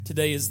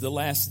Today is the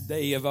last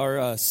day of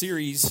our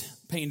series,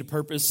 Pain to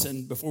Purpose,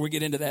 and before we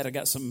get into that, I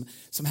got some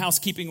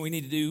housekeeping we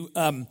need to do.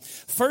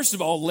 First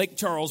of all, Lake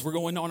Charles, we're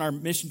going on our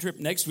mission trip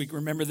next week.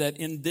 Remember that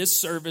in this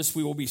service,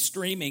 we will be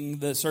streaming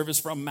the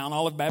service from Mount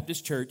Olive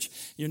Baptist Church.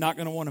 You're not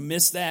going to want to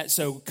miss that,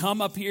 so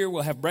come up here.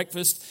 We'll have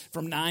breakfast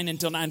from 9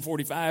 until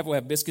 9:45. We'll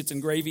have biscuits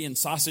and gravy and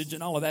sausage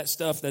and all of that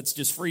stuff. That's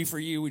just free for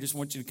you. We just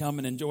want you to come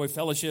and enjoy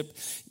fellowship.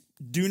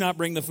 Do not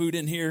bring the food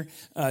in here.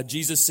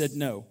 Jesus said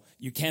no.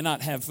 You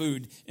cannot have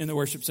food in the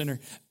worship center.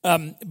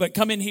 But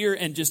come in here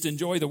and just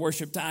enjoy the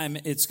worship time.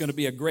 It's going to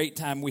be a great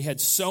time. We had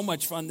so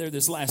much fun there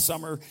this last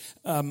summer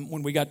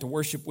when we got to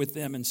worship with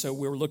them. And so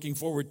we're looking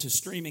forward to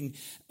streaming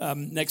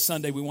next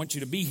Sunday. We want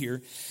you to be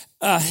here.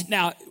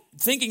 Now,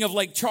 thinking of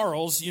Lake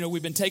Charles,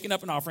 we've been taking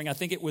up an offering. I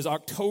think it was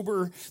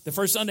October, the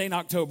first Sunday in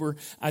October.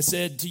 I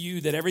said to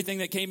you that everything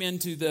that came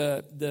into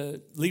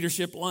the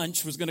leadership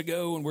lunch was going to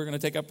go, and we're going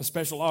to take up a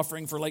special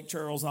offering for Lake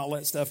Charles and all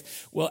that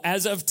stuff. Well,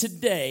 as of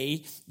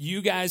today,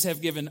 you guys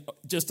have given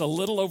just a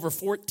little over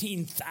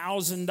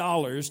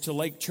 $14,000 to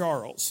Lake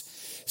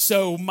Charles.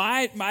 So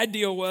my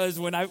deal was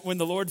when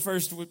the Lord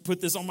first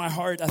put this on my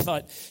heart, I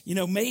thought,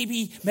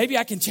 maybe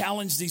I can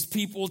challenge these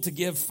people to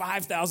give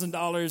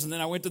 $5,000. And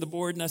then I went to the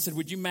board and I said,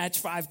 would you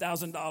match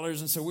 $5,000?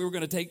 And so we were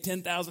going to take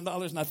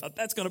 $10,000. And I thought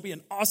that's going to be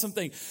an awesome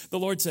thing. The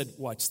Lord said,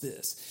 watch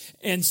this.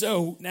 And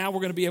so now we're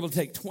going to be able to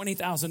take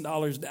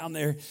 $20,000 down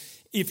there.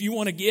 If you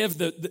want to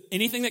give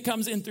anything that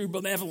comes in through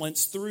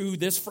benevolence through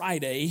this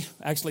Friday,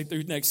 actually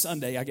through next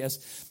Sunday, I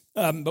guess.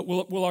 But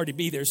we'll already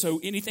be there.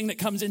 So anything that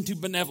comes into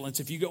benevolence,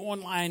 if you go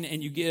online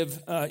and you give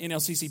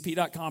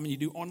nlccp.com and you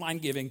do online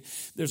giving,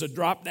 there's a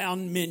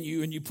drop-down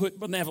menu and you put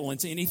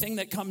benevolence. Anything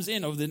that comes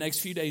in over the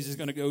next few days is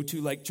going to go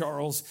to Lake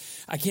Charles.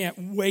 I can't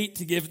wait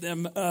to give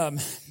them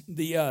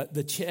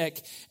the check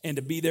and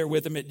to be there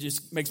with them. It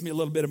just makes me a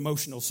little bit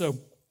emotional. So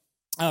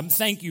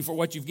thank you for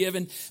what you've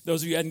given.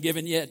 Those of you who haven't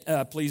given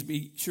yet, please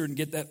be sure and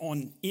get that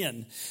on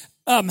in.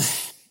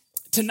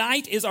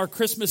 Tonight is our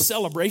Christmas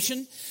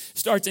celebration.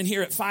 Starts in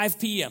here at 5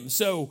 p.m.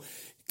 So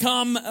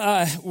come,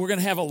 we're going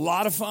to have a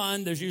lot of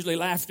fun. There's usually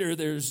laughter.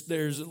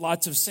 There's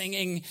lots of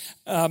singing.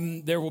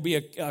 There will be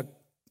a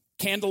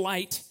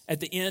candlelight at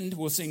the end.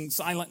 We'll sing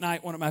Silent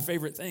Night. One of my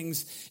favorite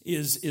things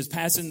is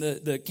passing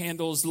the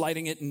candles,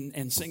 lighting it,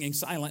 and singing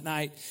Silent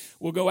Night.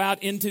 We'll go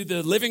out into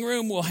the living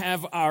room. We'll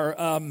have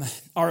our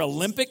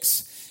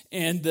Olympics.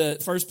 And the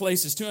first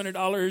place is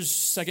 $200,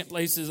 second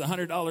place is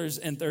 $100,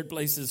 and third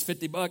place is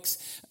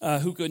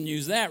 $50. Who couldn't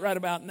use that right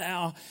about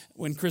now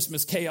when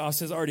Christmas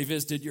chaos has already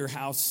visited your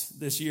house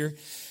this year?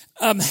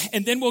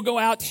 And then we'll go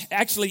out.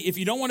 Actually, if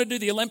you don't want to do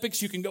the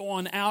Olympics, you can go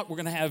on out. We're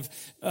going to have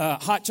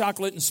hot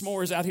chocolate and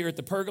s'mores out here at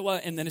the pergola,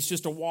 and then it's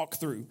just a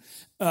walkthrough.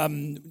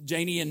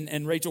 Janie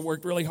and Rachel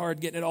worked really hard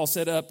getting it all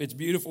set up. It's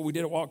beautiful. We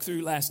did a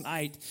walkthrough last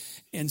night.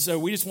 And so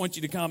we just want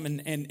you to come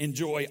and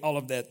enjoy all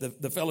of that.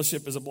 The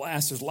fellowship is a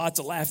blast. There's lots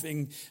of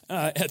laughing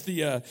at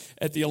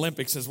the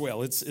Olympics as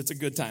well. It's a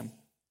good time.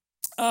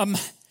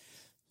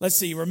 Let's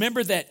see.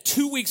 Remember that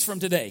 2 weeks from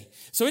today.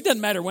 So it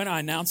doesn't matter when I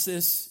announce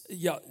this.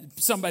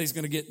 Somebody's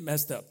going to get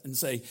messed up and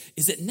say,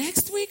 is it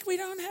next week we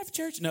don't have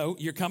church? No,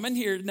 you're coming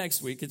here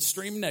next week. It's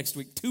streamed next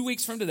week. 2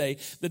 weeks from today,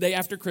 the day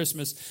after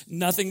Christmas,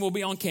 nothing will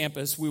be on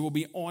campus. We will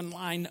be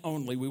online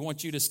only. We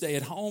want you to stay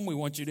at home. We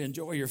want you to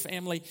enjoy your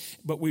family.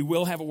 But we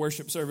will have a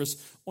worship service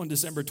on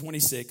December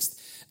 26th.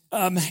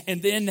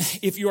 And then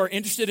if you are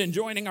interested in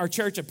joining our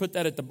church, I put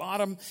that at the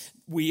bottom.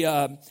 We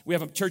have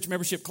a church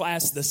membership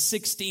class the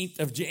 16th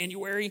of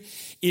January.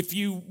 If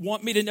you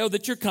want me to know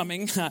that you're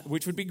coming,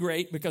 which would be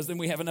great because then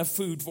we have enough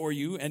food for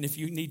you. And if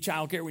you need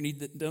childcare, we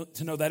need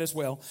to know that as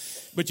well.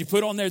 But you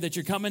put on there that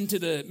you're coming to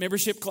the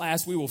membership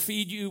class. We will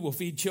feed you. We'll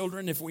feed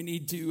children if we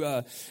need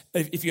to.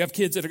 If you have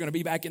kids that are going to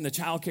be back in the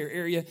childcare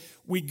area,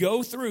 we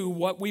go through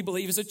what we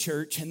believe is a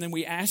church. And then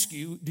we ask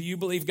you, do you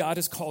believe God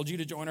has called you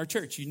to join our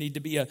church? You need to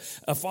be a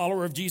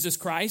follower of Jesus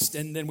Christ.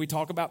 And then we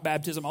talk about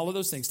baptism, all of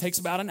those things. Takes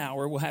about an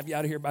hour. We'll have you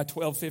out of here by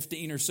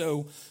 12:15 or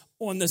so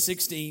on the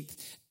 16th.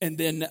 And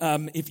then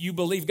if you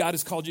believe God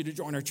has called you to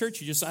join our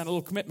church, you just sign a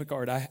little commitment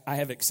card. I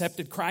have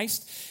accepted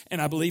Christ, and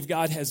I believe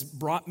God has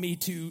brought me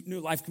to New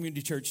Life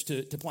Community Church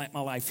to plant my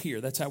life here.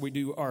 That's how we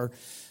do our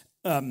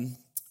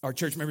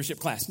church membership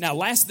class. Now,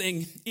 last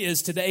thing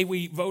is today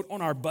we vote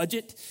on our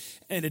budget,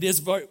 and it is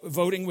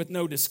voting with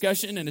no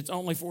discussion, and it's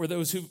only for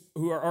those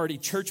who are already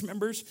church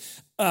members.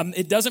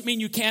 It doesn't mean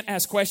you can't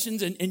ask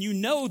questions, and you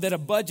know that a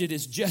budget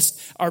is just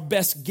our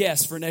best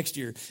guess for next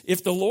year.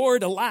 If the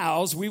Lord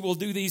allows, we will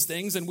do these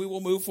things, and we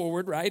will move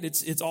forward, right?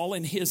 It's all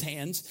in His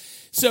hands.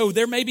 So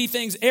there may be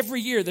things,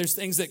 every year there's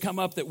things that come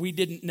up that we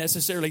didn't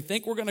necessarily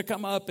think were going to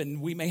come up,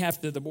 and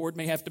the board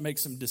may have to make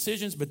some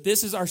decisions, but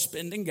this is our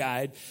spending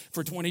guide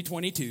for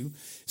 2022.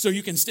 So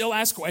you can still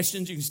ask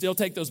questions, you can still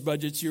take those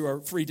budgets, you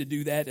are free to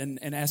do that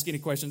and ask any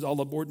questions. All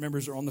the board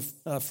members are on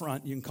the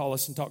front. You can call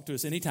us and talk to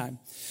us anytime.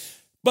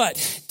 But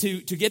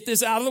to get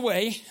this out of the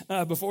way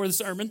before the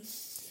sermon,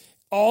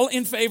 all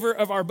in favor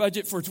of our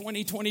budget for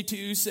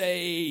 2022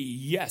 say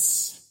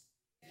yes.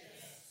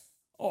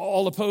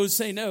 All opposed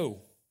say no.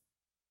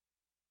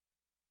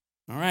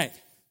 All right.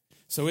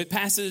 So it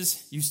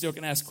passes. You still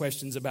can ask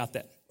questions about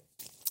that.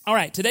 All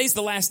right, today's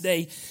the last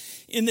day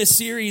in this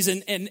series,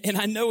 and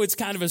I know it's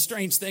kind of a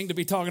strange thing to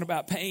be talking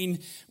about pain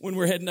when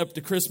we're heading up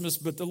to Christmas,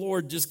 but the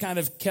Lord just kind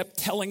of kept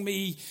telling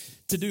me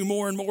to do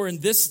more and more,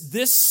 and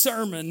this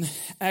sermon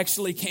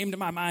actually came to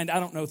my mind, I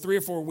don't know, 3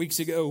 or 4 weeks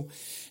ago,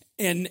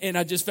 and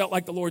I just felt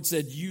like the Lord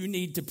said, you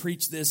need to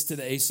preach this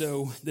today,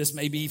 so this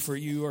may be for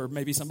you or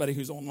maybe somebody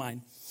who's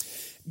online.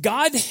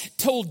 God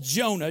told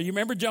Jonah, you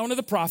remember Jonah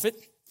the prophet?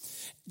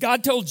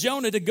 God told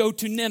Jonah to go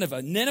to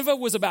Nineveh. Nineveh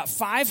was about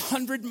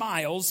 500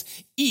 miles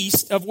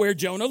east of where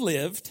Jonah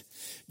lived.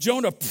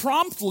 Jonah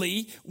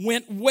promptly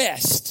went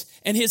west,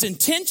 and his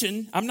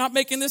intention, I'm not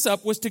making this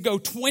up, was to go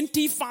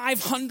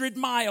 2,500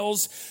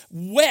 miles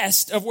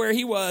west of where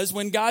he was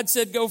when God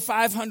said go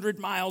 500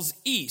 miles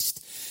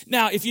east.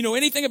 Now, if you know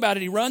anything about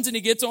it, he runs and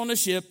he gets on a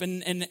ship,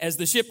 and as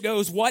the ship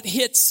goes, what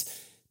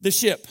hits the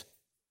ship?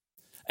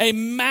 A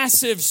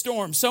massive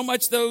storm, so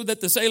much though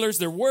that the sailors,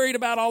 they're worried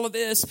about all of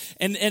this.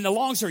 And the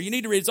long story, you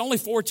need to read, it's only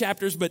 4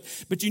 chapters,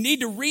 but you need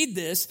to read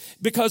this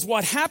because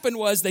what happened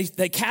was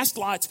they cast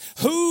lots.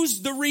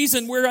 Who's the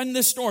reason we're in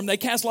this storm? They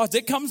cast lots.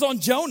 It comes on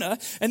Jonah,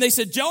 and they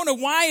said, Jonah,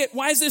 why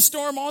is this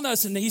storm on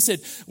us? And he said,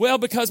 well,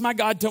 because my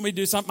God told me to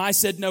do something. I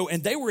said no.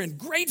 And they were in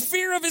great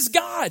fear of his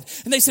God.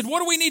 And they said,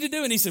 what do we need to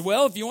do? And he said,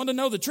 well, if you want to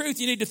know the truth,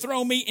 you need to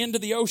throw me into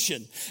the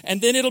ocean,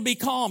 and then it'll be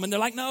calm. And they're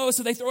like, no.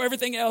 So they throw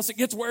everything else. It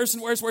gets worse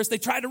and worse and worse. They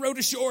try to row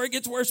to shore. It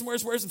gets worse and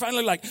worse and worse. And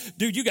finally, like,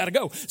 dude, you got to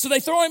go. So they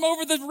throw him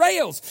over the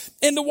rails,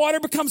 and the water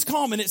becomes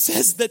calm. And it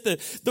says that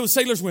those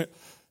sailors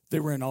they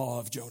were in awe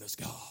of Jonah's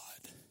God.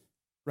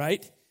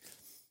 Right?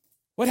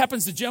 What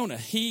happens to Jonah?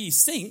 He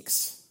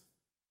sinks,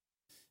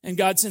 and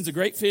God sends a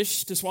great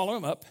fish to swallow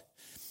him up.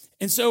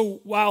 And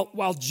so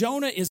while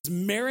Jonah is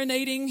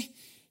marinating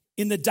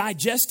in the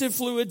digestive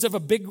fluids of a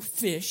big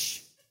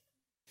fish,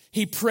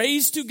 he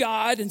prays to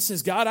God and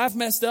says, God, I've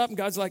messed up. And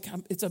God's like,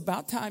 it's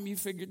about time you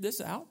figured this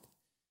out.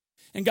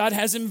 And God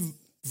has him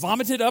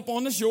vomited up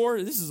on the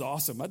shore. This is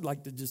awesome. I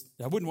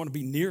wouldn't want to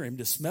be near him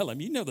to smell him.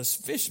 You know the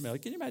fish smell.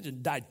 Can you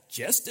imagine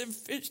digestive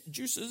fish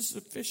juices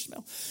of fish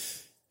smell?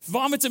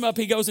 Vomits him up.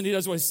 He goes and he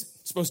does what he's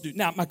supposed to do.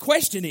 Now, my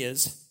question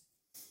is,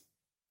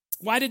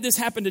 why did this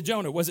happen to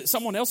Jonah? Was it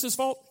someone else's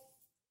fault?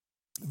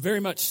 Very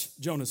much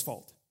Jonah's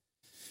fault.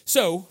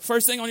 So,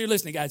 first thing on your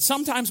listening guide,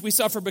 sometimes we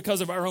suffer because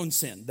of our own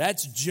sin.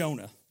 That's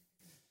Jonah.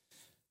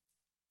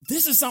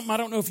 This is something I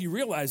don't know if you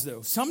realize,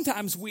 though.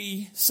 Sometimes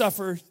we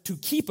suffer to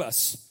keep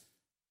us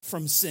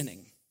from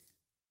sinning.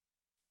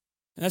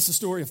 And that's the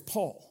story of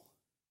Paul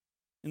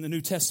in the New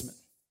Testament.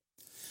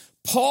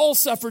 Paul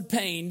suffered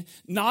pain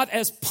not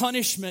as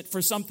punishment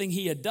for something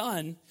he had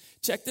done,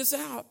 check this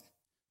out,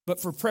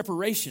 but for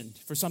preparation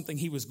for something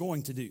he was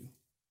going to do.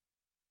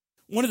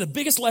 One of the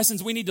biggest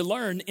lessons we need to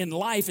learn in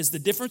life is the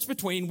difference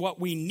between what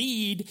we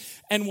need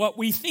and what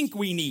we think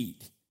we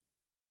need.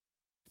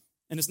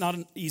 And it's not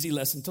an easy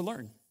lesson to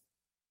learn.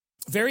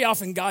 Very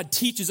often God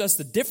teaches us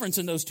the difference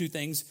in those two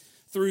things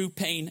through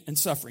pain and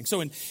suffering.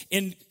 So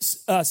in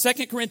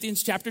 2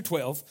 Corinthians chapter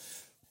 12,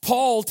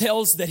 Paul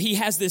tells that he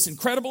has this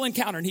incredible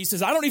encounter, and he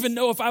says, I don't even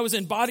know if I was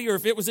in body or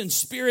if it was in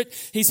spirit.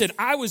 He said,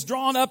 I was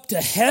drawn up to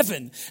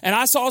heaven, and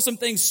I saw some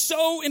things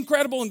so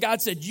incredible, and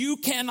God said, you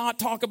cannot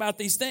talk about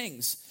these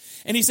things.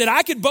 And he said,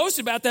 I could boast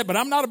about that, but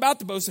I'm not about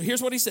to boast. So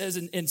here's what he says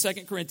in 2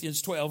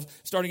 Corinthians 12,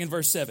 starting in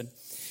verse 7.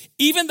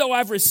 Even though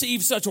I've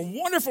received such a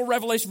wonderful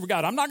revelation from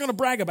God, I'm not going to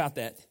brag about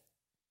that.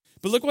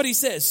 But look what he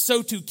says.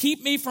 So to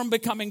keep me from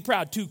becoming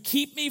proud, to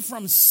keep me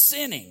from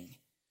sinning,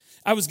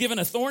 I was given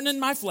a thorn in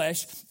my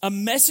flesh, a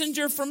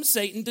messenger from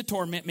Satan to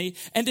torment me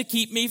and to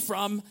keep me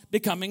from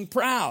becoming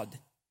proud.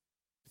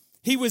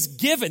 He was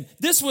given.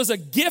 This was a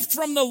gift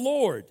from the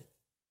Lord.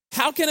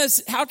 How can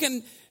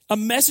a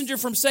messenger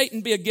from Satan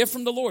be a gift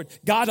from the Lord?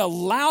 God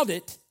allowed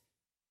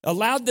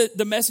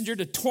the messenger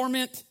to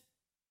torment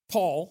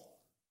Paul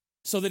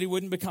so that he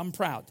wouldn't become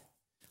proud.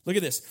 Look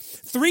at this.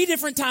 3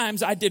 different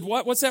times I did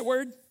what? What's that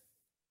word?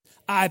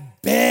 I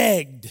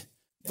begged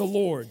the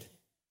Lord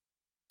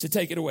to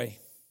take it away.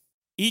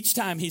 Each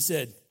time he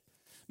said,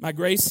 my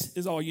grace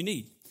is all you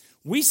need.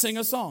 We sing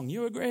a song,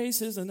 your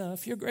grace is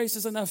enough, your grace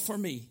is enough for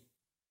me.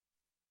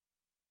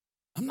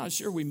 I'm not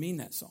sure we mean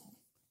that song.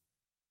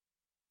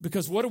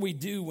 Because what do we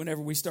do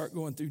whenever we start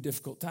going through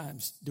difficult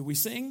times? Do we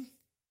sing?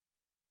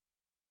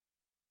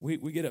 We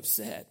get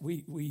upset.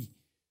 We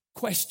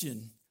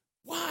question.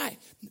 Why?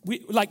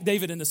 Like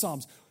David in the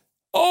Psalms.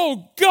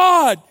 Oh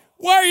God,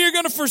 why are you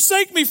going to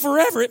forsake me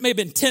forever? It may have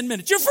been 10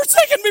 minutes. You're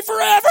forsaking me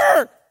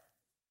forever.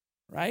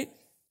 Right?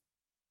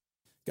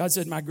 God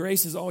said, my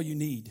grace is all you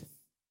need.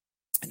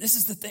 And this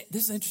is the thing.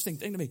 This is an interesting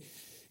thing to me.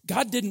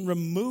 God didn't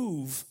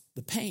remove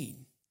the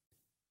pain.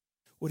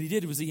 What he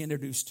did was he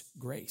introduced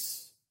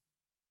grace.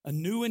 A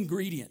new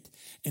ingredient.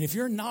 And if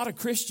you're not a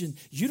Christian,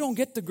 you don't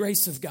get the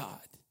grace of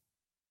God.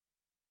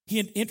 he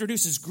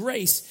introduces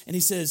grace, and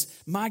he says,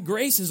 my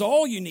grace is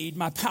all you need.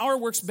 My power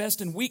works best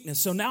in weakness.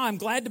 So now I'm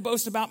glad to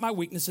boast about my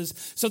weaknesses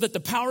so that the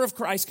power of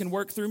Christ can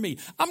work through me.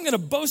 I'm going to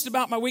boast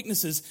about my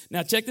weaknesses.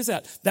 Now check this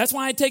out. That's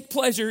why I take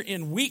pleasure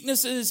in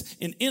weaknesses,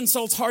 in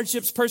insults,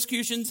 hardships,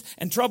 persecutions,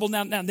 and trouble.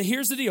 Now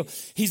here's the deal.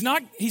 He's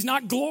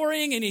not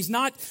glorying, and he's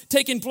not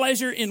taking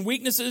pleasure in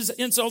weaknesses,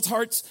 insults,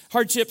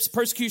 hardships,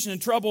 persecution,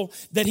 and trouble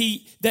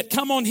that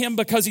come on him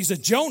because he's a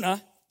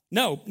Jonah.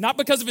 No, not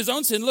because of his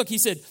own sin. Look, he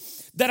said,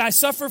 that I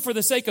suffer for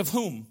the sake of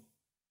whom?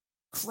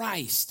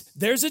 Christ.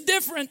 There's a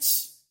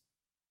difference.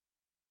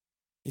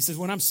 He says,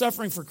 when I'm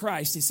suffering for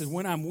Christ, he said,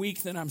 when I'm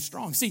weak, then I'm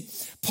strong. See,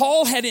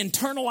 Paul had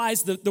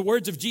internalized the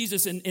words of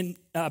Jesus in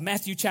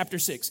Matthew chapter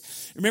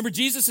 6. Remember,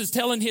 Jesus is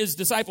telling his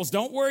disciples,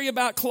 don't worry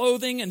about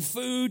clothing and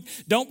food.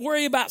 Don't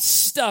worry about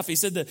stuff. He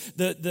said,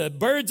 the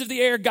birds of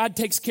the air, God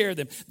takes care of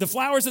them. The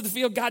flowers of the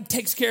field, God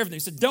takes care of them. He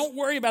said, don't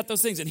worry about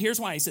those things. And here's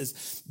why. He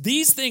says,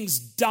 these things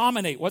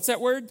dominate. What's that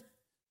word?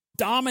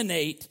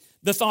 Dominate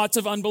the thoughts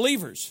of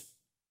unbelievers.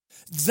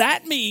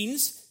 That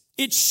means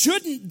it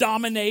shouldn't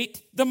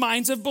dominate the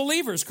minds of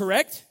believers,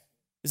 correct?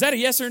 Is that a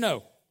yes or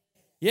no?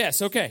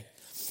 Yes, okay.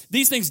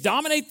 These things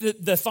dominate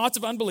the thoughts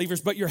of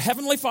unbelievers, but your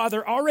heavenly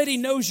Father already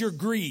knows your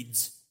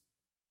greeds.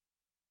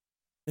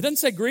 It doesn't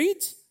say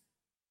greeds.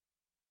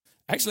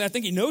 Actually, I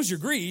think he knows your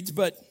greeds,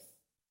 but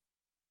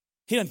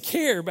he doesn't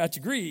care about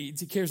your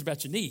greeds. He cares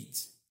about your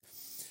needs.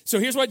 So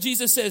here's what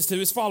Jesus says to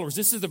his followers.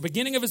 This is the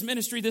beginning of his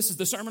ministry. This is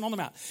the Sermon on the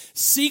Mount.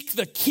 Seek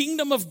the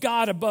kingdom of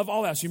God above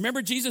all else. You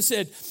remember Jesus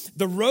said,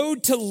 the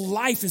road to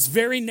life is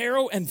very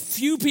narrow and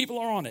few people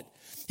are on it.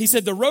 He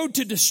said the road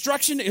to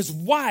destruction is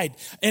wide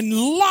and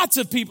lots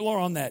of people are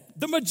on that.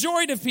 The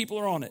majority of people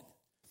are on it.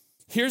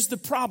 Here's the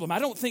problem. I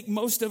don't think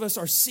most of us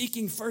are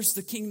seeking first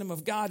the kingdom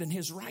of God and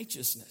his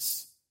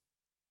righteousness.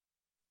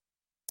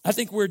 I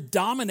think we're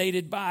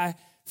dominated by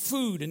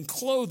food and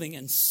clothing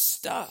and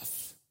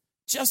stuff.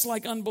 Just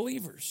like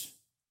unbelievers.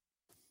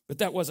 But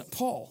that wasn't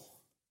Paul.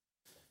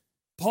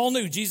 Paul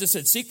knew, Jesus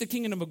said, seek the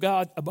kingdom of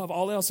God above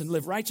all else and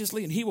live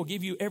righteously, and he will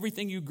give you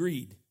everything you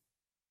greed,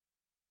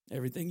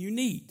 everything you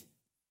need.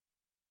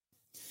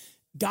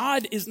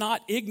 God is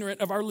not ignorant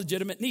of our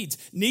legitimate needs.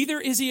 Neither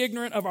is he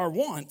ignorant of our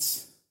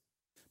wants.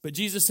 But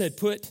Jesus said,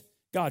 put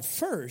God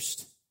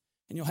first,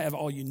 and you'll have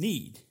all you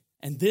need.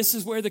 And this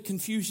is where the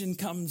confusion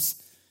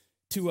comes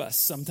to us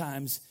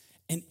sometimes,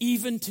 and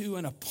even to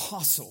an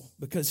apostle.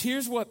 Because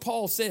here's what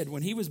Paul said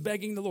when he was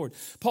begging the Lord.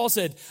 Paul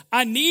said,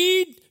 I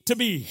need to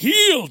be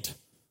healed.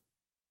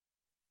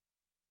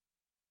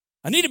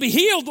 I need to be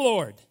healed,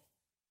 Lord.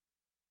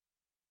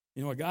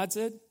 You know what God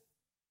said?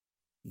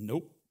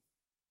 Nope.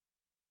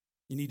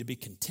 You need to be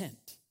content.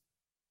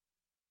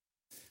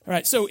 All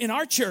right, so in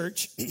our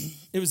church,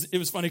 it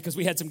was funny because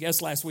we had some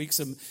guests last week,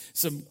 some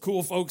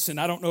cool folks,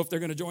 and I don't know if they're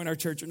going to join our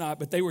church or not,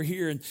 but they were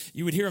here, and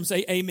you would hear them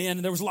say amen,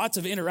 and there was lots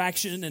of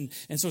interaction,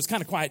 and so it's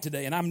kind of quiet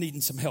today, and I'm needing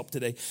some help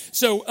today.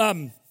 So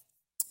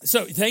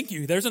thank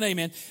you. There's an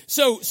amen.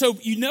 So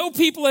you know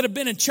people that have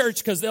been in church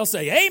because they'll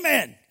say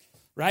amen,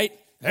 right?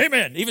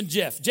 Amen. Even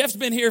Jeff. Jeff's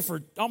been here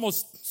for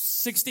almost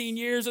 16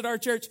 years at our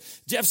church.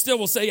 Jeff still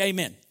will say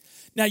amen.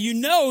 Now, you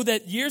know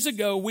that years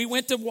ago, we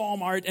went to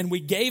Walmart and we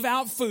gave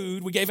out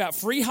food. We gave out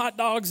free hot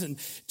dogs and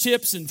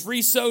chips and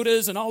free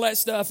sodas and all that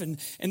stuff. And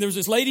there was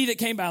this lady that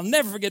came by. I'll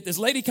never forget. This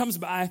lady comes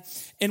by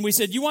and we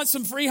said, you want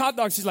some free hot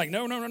dogs? She's like,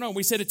 no.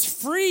 We said, it's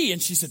free.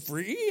 And she said,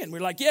 free? And we're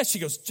like, yes. She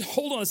goes,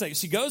 hold on a second.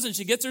 She goes and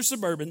she gets her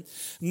Suburban.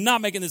 I'm not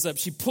making this up.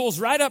 She pulls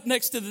right up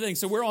next to the thing.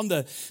 So we're on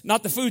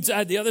not the food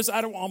side, the other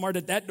side of Walmart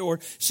at that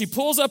door. She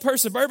pulls up her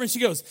Suburban. She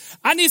goes,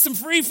 I need some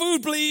free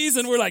food, please.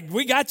 And we're like,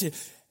 we got you.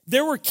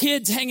 There were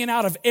kids hanging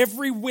out of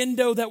every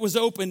window that was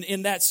open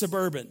in that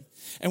Suburban.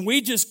 And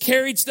we just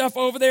carried stuff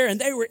over there and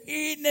they were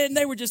eating it and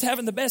they were just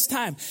having the best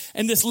time.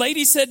 And this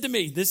lady said to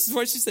me, this is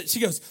what she said.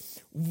 She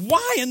goes,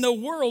 why in the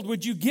world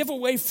would you give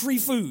away free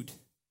food?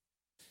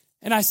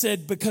 And I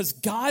said, because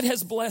God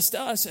has blessed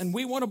us and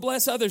we want to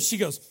bless others. She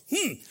goes,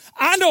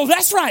 I know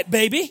that's right,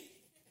 baby.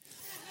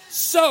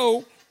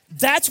 So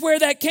that's where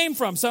that came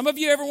from. Some of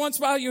you, every once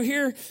in a while, you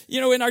hear,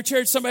 in our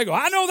church, somebody go,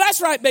 I know that's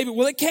right, baby.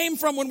 Well, it came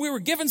from when we were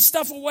giving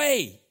stuff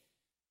away,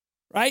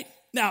 right?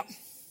 Now,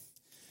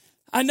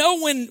 I know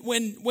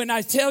when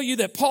I tell you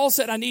that Paul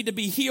said I need to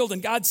be healed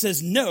and God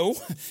says no,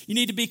 you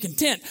need to be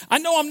content. I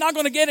know I'm not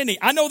going to get any.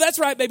 I know that's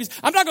right, babies.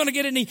 I'm not going to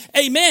get any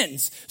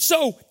amens.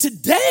 So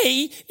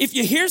today, if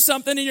you hear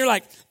something and you're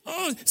like,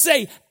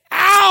 say,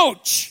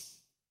 ouch.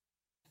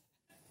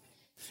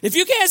 If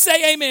you can't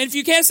say amen, if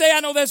you can't say I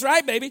know that's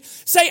right, baby,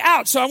 say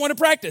ouch. So I want to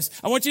practice.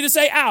 I want you to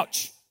say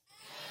ouch.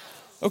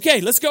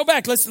 Okay, let's go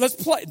back. Let's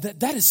play.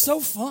 That is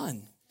so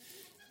fun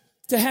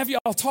to have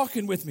y'all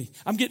talking with me.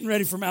 I'm getting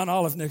ready for Mount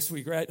Olive next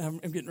week, right? I'm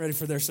getting ready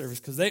for their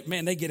service because they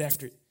get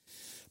after it.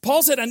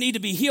 Paul said I need to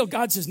be healed.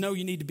 God says no,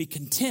 you need to be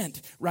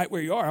content right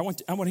where you are. I want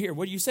to hear.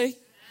 What do you say?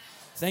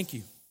 Thank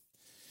you.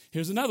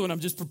 Here's another one. I'm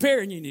just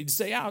preparing. You need to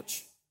say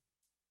ouch.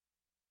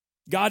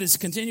 God is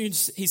continuing.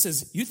 He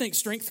says, you think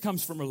strength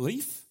comes from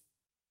relief?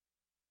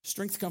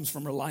 Strength comes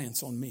from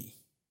reliance on me.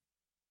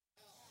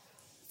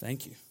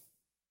 Thank you.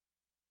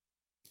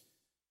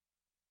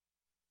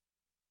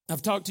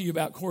 I've talked to you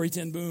about Corrie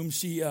ten Boom.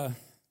 She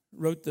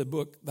wrote the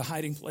book, The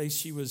Hiding Place.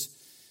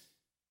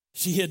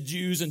 She hid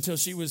Jews until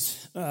she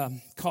was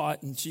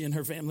caught, and she and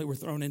her family were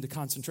thrown into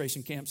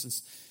concentration camps. And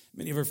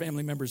many of her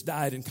family members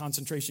died in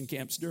concentration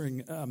camps during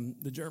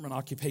the German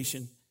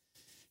occupation.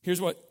 Here's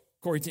what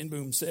Corrie ten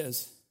Boom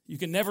says. You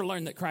can never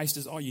learn that Christ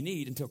is all you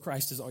need until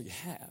Christ is all you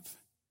have.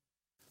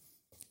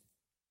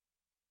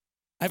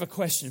 I have a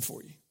question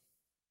for you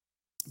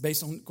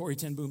based on Corrie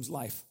ten Boom's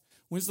life.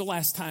 When's the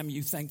last time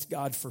you thanked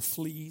God for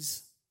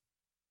fleas?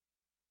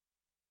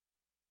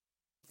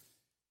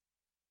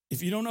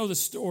 If you don't know the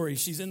story,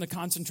 she's in the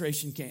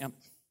concentration camp.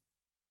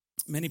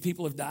 Many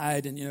people have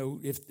died, and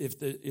if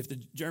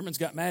the Germans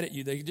got mad at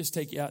you, they could just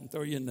take you out and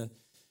throw you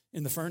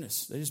in the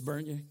furnace. They just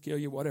burn you, kill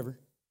you, whatever.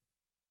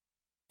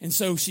 And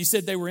so she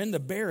said they were in the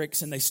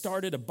barracks, and they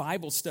started a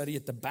Bible study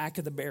at the back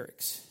of the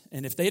barracks.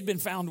 And if they had been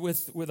found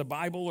with a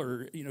Bible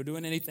or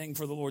doing anything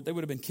for the Lord, they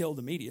would have been killed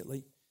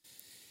immediately.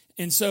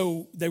 And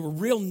so they were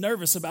real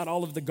nervous about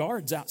all of the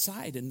guards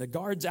outside, and the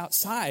guards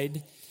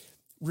outside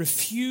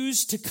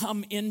refused to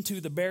come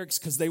into the barracks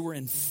because they were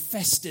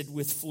infested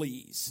with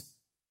fleas.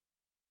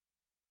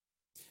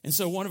 And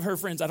so one of her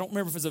friends, I don't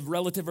remember if it was a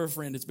relative or a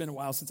friend, it's been a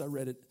while since I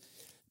read it,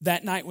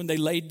 that night when they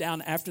laid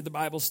down after the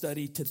Bible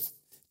study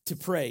to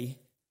pray,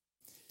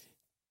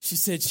 she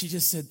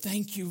just said,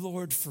 "Thank you,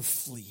 Lord, for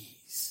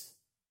fleas.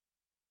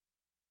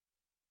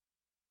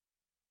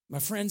 My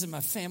friends and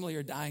my family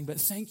are dying,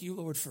 but thank you,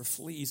 Lord, for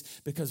fleas,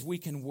 because we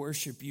can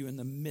worship you in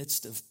the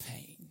midst of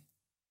pain."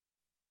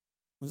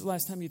 When was the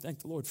last time you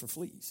thanked the Lord for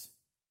fleas?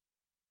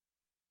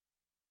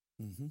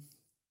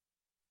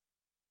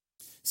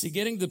 See,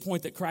 getting to the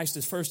point that Christ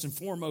is first and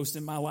foremost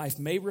in my life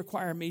may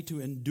require me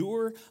to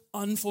endure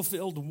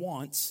unfulfilled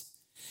wants,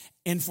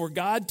 and for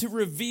God to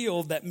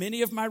reveal that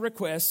many of my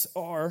requests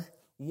are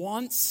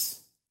wants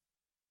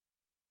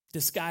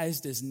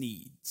disguised as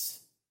needs.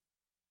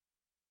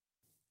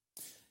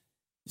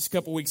 Just a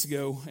couple weeks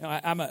ago,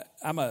 I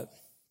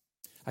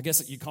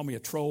guess you call me a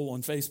troll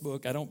on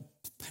Facebook. I don't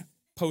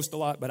post a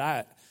lot, but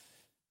I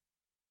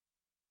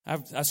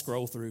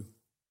scroll through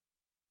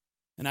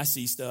and I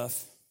see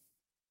stuff.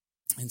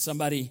 And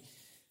somebody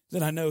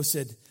that I know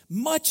said,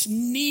 "Much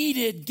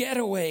needed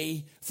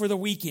getaway for the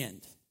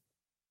weekend."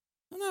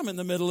 And I'm in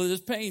the middle of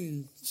this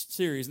pain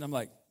series, and I'm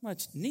like,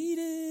 "Much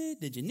needed?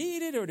 Did you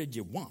need it or did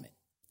you want it?"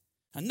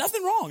 And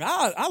nothing wrong.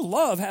 I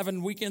love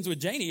having weekends with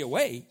Janie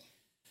away.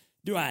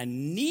 Do I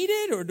need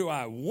it or do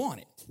I want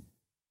it?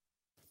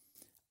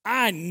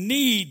 I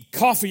need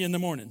coffee in the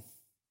morning.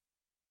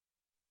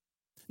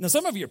 Now,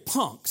 some of you are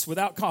punks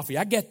without coffee.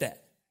 I get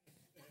that.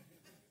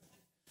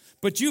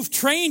 But you've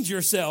trained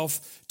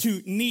yourself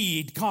to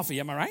need coffee.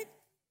 Am I right?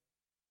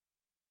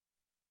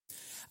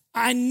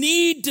 I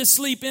need to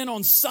sleep in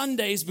on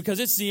Sundays because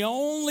it's the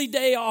only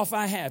day off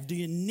I have. Do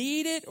you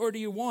need it or do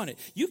you want it?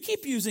 You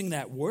keep using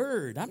that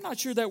word. I'm not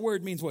sure that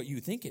word means what you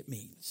think it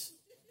means.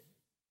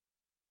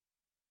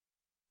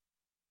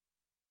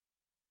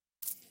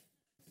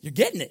 You're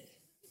getting it.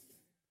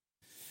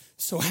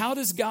 So how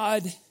does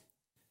God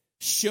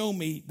show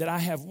me that I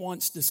have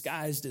wants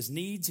disguised as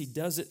needs? He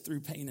does it through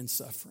pain and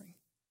suffering.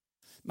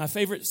 My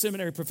favorite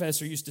seminary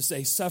professor used to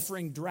say,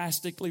 suffering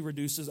drastically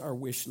reduces our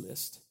wish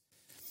list.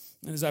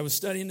 And as I was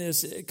studying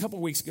this a couple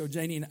of weeks ago,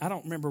 Janie, and I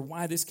don't remember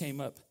why this came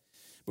up,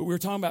 but we were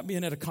talking about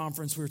being at a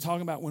conference. We were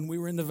talking about when we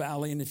were in the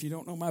valley, and if you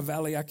don't know my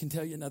valley, I can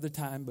tell you another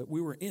time, but we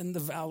were in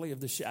the valley of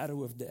the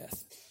shadow of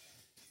death,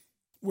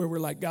 where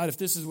we're like, God, if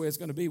this is the way it's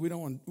going to be, we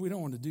don't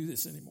want to do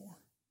this anymore.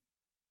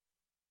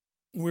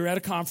 And we were at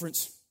a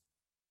conference,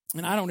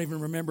 and I don't even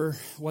remember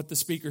what the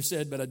speaker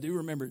said, but I do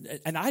remember,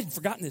 and I had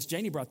forgotten this.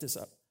 Janie brought this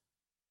up.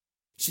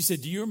 She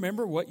said, "Do you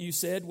remember what you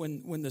said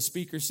when the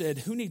speaker said,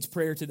 'Who needs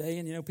prayer today?'"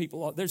 And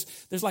people, there's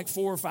like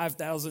 4,000 or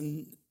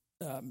 5,000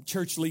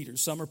 church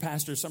leaders. Some are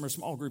pastors, some are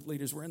small group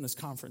leaders. We're in this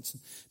conference.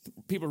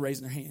 And people are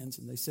raising their hands,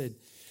 and they said,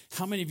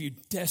 "How many of you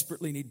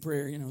desperately need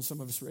prayer?"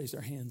 Some of us raised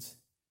our hands.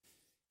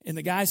 And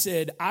the guy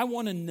said, I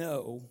want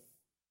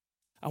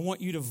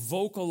you to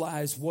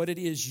vocalize what it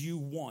is you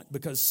want,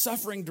 because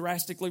suffering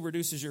drastically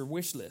reduces your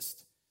wish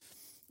list.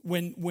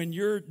 When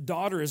your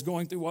daughter is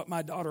going through what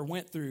my daughter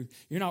went through,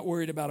 you're not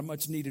worried about a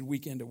much needed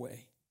weekend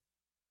away.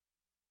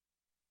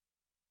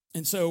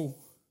 And so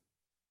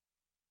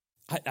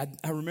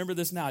I remember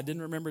this now. I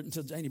didn't remember it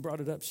until Janie brought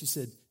it up. She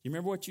said, "You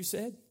remember what you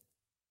said?"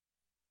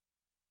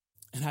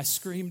 And I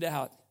screamed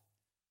out,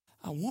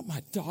 "I want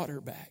my daughter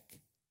back.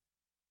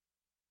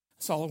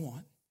 That's all I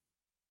want.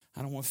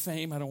 I don't want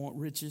fame. I don't want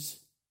riches.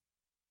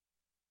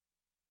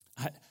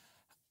 I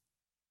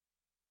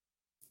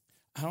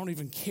don't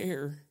even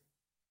care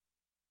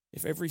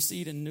if every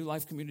seat in New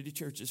Life Community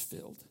Church is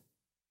filled.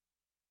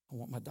 I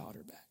want my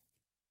daughter back."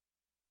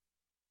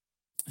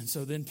 And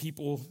so then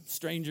people,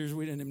 strangers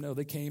we didn't even know,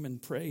 they came and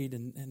prayed,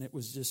 and it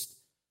was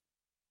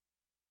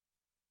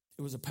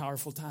a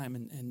powerful time.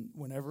 And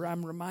whenever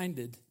I'm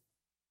reminded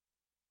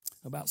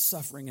about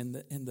suffering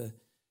and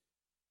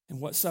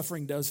what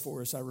suffering does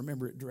for us, I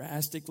remember it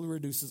drastically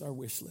reduces our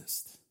wish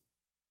list,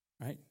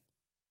 right?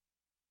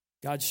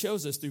 God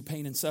shows us through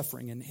pain and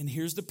suffering. And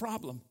here's the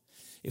problem.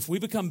 If we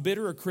become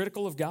bitter or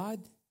critical of God,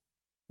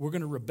 we're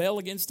going to rebel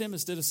against him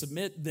instead of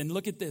submit, then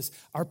look at this.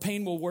 Our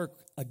pain will work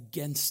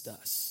against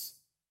us.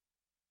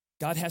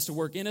 God has to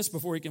work in us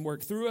before he can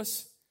work through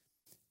us.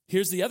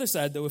 Here's the other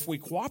side, though. If we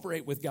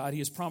cooperate with God, he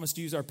has promised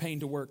to use our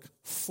pain to work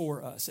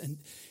for us. And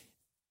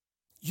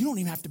you don't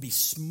even have to be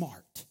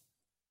smart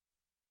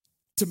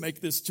to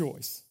make this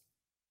choice.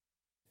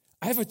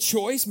 I have a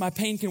choice. My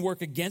pain can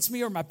work against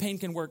me or my pain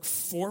can work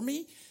for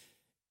me.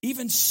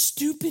 Even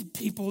stupid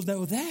people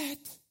know that.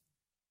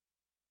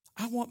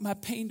 I want my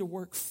pain to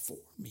work for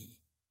me.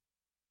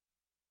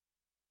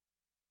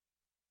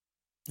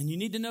 And you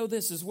need to know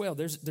this as well.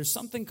 There's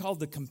something called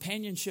the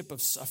companionship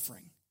of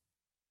suffering.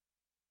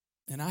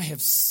 And I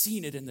have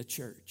seen it in the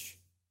church.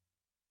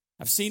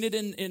 I've seen it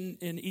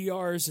in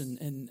ERs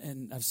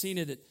and I've seen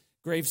it at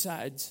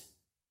gravesides.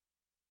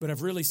 But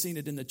I've really seen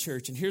it in the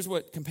church. And here's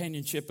what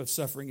companionship of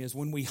suffering is.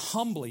 When we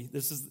humbly,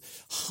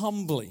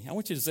 I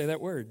want you to say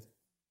that word.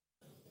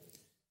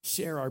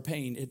 Share our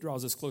pain, it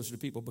draws us closer to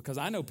people, because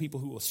I know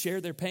people who will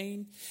share their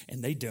pain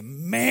and they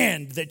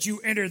demand that you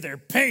enter their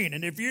pain.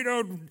 And if you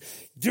don't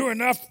do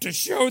enough to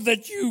show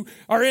that you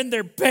are in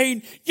their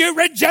pain, you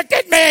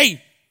rejected me.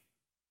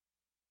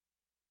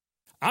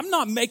 I'm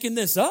not making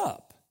this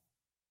up.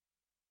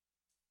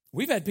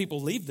 We've had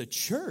people leave the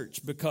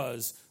church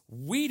because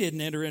we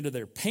didn't enter into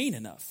their pain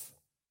enough.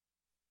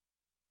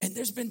 And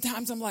there's been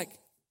times I'm like,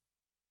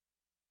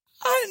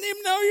 I didn't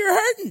even know you're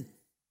hurting.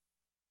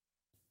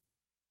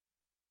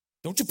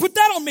 Don't you put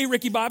that on me,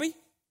 Ricky Bobby.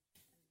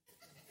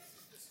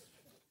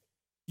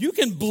 You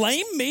can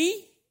blame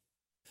me,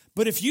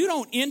 but if you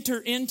don't enter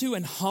into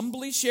and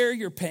humbly share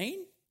your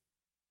pain,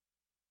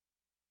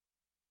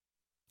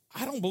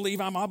 I don't believe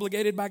I'm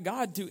obligated by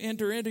God to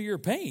enter into your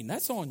pain.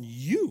 That's on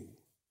you.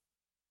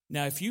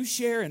 Now, if you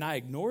share and I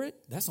ignore it,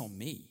 that's on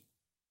me.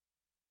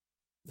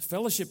 The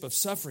fellowship of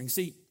suffering.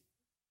 See,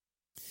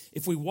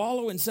 if we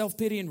wallow in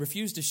self-pity and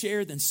refuse to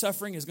share, then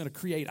suffering is going to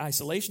create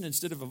isolation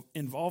instead of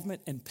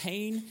involvement, and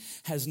pain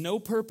has no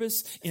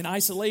purpose in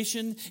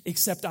isolation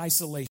except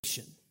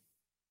isolation.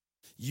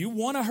 You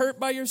want to hurt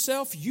by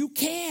yourself? You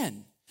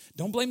can.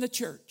 Don't blame the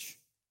church.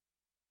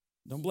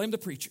 Don't blame the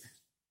preacher.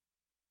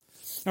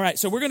 All right,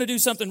 so we're going to do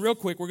something real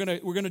quick. We're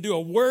going to do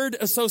a word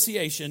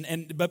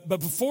association, but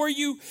before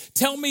you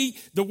tell me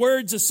the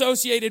words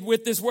associated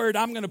with this word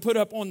I'm going to put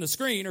up on the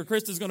screen, or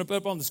Krista's going to put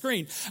up on the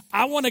screen,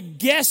 I want to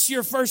guess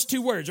your first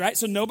two words, right?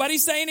 So nobody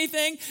say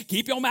anything.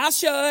 Keep your mouth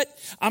shut.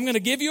 I'm going to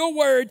give you a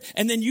word,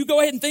 and then you go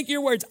ahead and think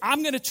your words.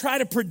 I'm going to try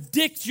to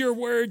predict your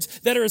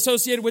words that are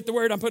associated with the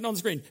word I'm putting on the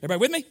screen. Everybody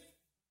with me?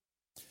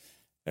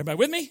 Everybody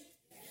with me?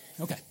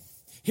 Okay.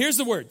 Here's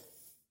the word.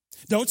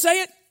 Don't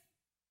say it.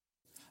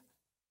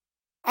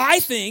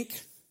 I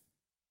think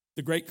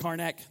the great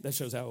Karnak, that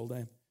shows how old I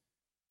am.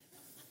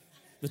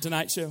 The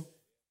Tonight Show,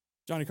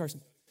 Johnny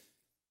Carson.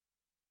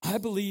 I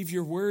believe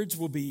your words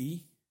will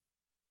be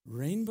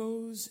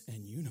rainbows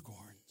and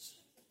unicorns.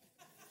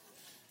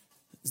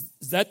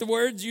 Is that the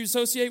words you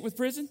associate with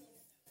prison?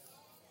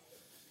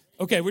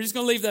 Okay, we're just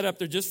going to leave that up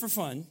there just for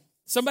fun.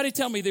 Somebody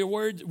tell me the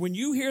word, when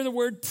you hear the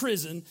word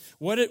prison,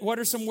 what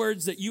are some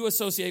words that you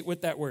associate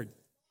with that word?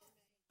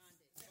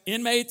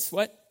 Inmates,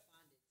 what?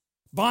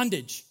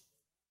 Bondage.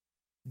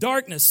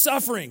 Darkness,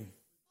 suffering.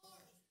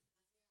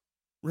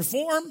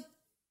 Reform?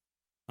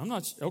 I'm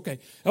not, okay.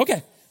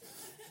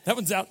 That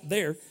one's out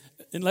there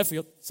in left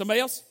field. Somebody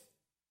else?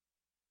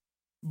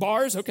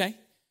 Bars, okay.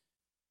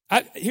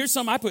 Here's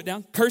some I put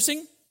down.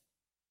 Cursing.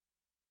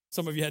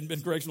 Some of you hadn't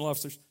been correctional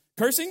officers.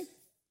 Cursing,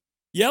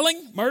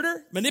 yelling,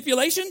 murder,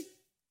 manipulation.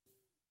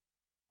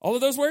 All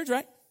of those words,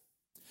 right?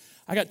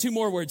 I got two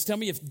more words. Tell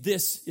me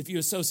if you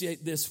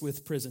associate this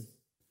with prison.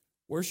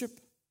 Worship.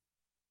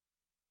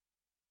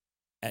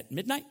 At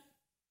midnight?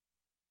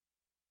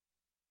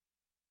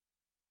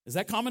 Is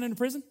that common in a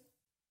prison?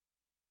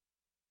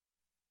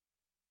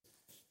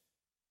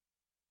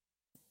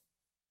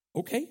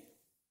 Okay.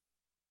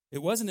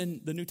 It wasn't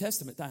in the New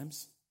Testament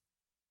times.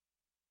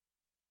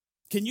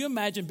 Can you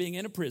imagine being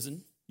in a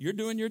prison? You're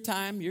doing your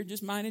time. You're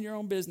just minding your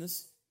own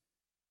business.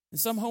 And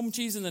some home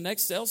cheese in the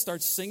next cell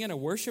starts singing a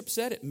worship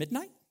set at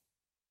midnight?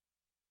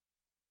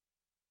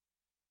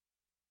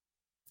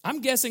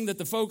 I'm guessing that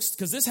the folks,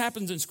 because this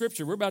happens in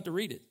Scripture, we're about to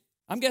read it.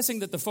 I'm guessing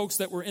that the folks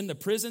that were in the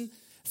prison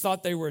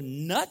thought they were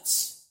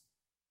nuts,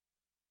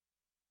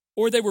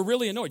 or they were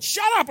really annoyed.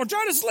 Shut up, I'm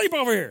trying to sleep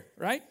over here,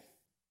 right?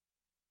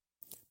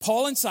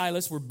 Paul and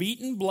Silas were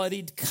beaten,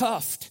 bloodied,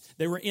 cuffed.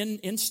 They were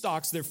in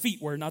stocks. Their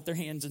feet were, not their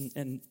hands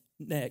and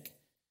neck.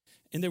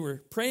 And they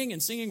were praying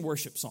and singing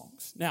worship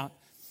songs. Now,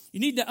 you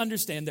need to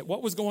understand that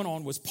what was going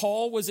on was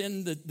Paul was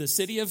in the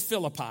city of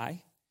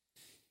Philippi.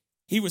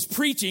 He was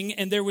preaching,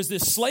 and there was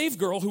this slave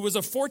girl who was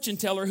a fortune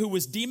teller who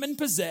was demon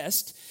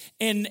possessed,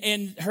 and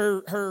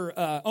her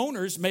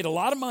owners made a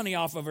lot of money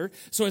off of her.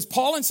 So as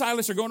Paul and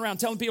Silas are going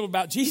around telling people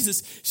about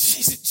Jesus,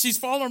 she's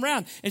following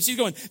around, and she's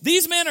going,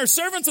 "These men are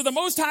servants of the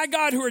Most High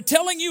God who are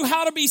telling you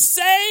how to be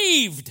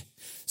saved."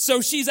 So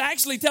she's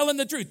actually telling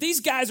the truth. These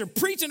guys are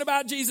preaching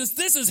about Jesus.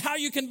 This is how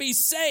you can be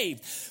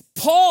saved.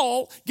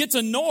 Paul gets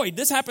annoyed.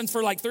 This happens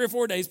for like 3 or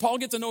 4 days. Paul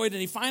gets annoyed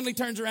and he finally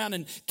turns around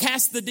and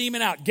casts the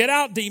demon out. Get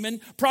out, demon.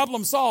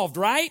 Problem solved,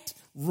 right?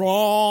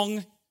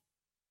 Wrong.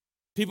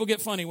 People get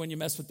funny when you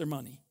mess with their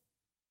money.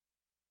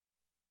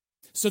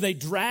 So they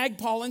drag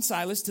Paul and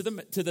Silas to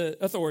the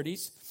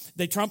authorities.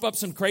 They trump up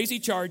some crazy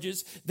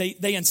charges.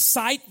 They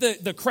incite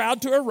the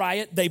crowd to a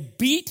riot. They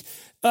beat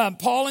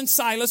Paul and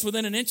Silas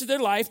within an inch of their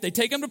life. They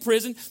take them to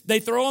prison. They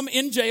throw them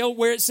in jail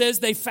where it says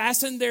they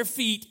fasten their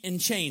feet in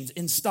chains,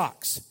 in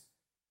stocks.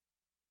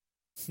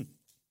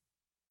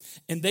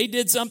 And they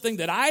did something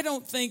that I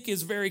don't think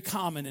is very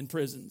common in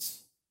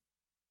prisons.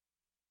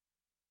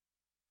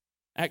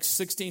 Acts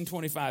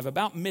 16:25.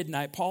 About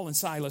midnight, Paul and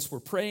Silas were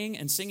praying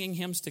and singing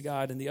hymns to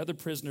God, and the other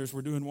prisoners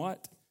were doing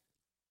what?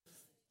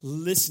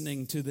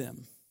 Listening to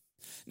them.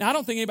 Now, I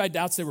don't think anybody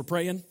doubts they were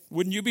praying.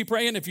 Wouldn't you be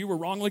praying if you were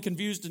wrongly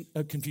accused,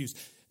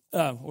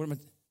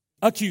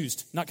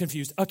 not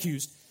confused,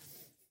 accused.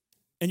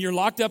 And you're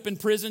locked up in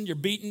prison, you're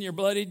beaten, you're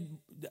bloodied.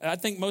 I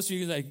think most of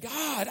you say,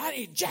 God, I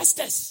need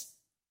justice.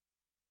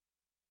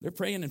 They're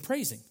praying and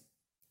praising.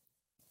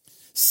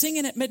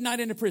 Singing at midnight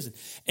in a prison.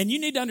 And you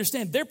need to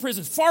understand, their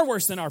prison's far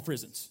worse than our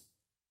prisons.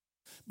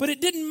 But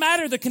it didn't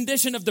matter the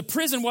condition of the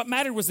prison. What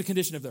mattered was the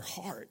condition of their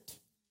heart.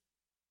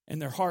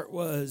 And their heart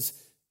was,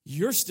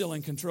 you're still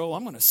in control.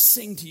 I'm going to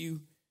sing to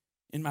you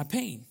in my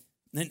pain.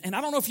 And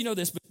I don't know if you know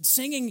this, but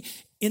singing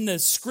in the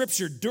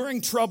scripture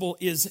during trouble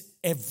is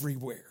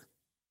everywhere.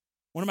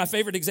 One of my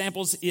favorite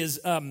examples is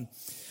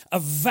a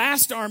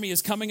vast army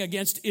is coming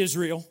against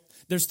Israel.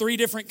 There's 3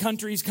 different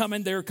countries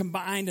coming. They're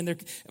combined, and they're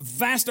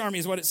vast army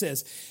is what it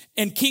says.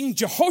 And King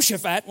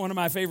Jehoshaphat, one of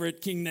my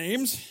favorite king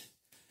names,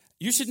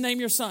 you should name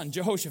your son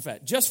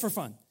Jehoshaphat, just for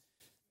fun.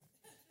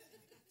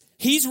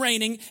 He's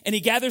reigning, and he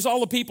gathers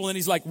all the people, and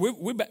he's like, we're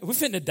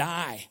finna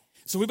die,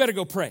 so we better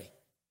go pray.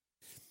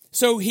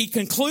 So he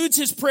concludes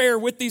his prayer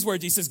with these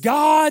words. He says,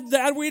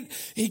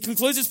 he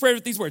concludes his prayer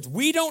with these words.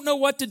 We don't know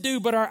what to do,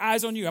 but our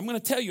eyes on you. I'm going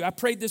to tell you, I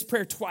prayed this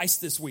prayer twice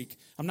this week.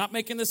 I'm not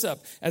making this up.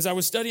 As I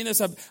was studying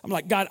this, I'm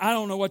like, God, I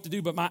don't know what to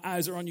do, but my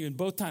eyes are on you. And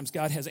both times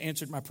God has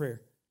answered my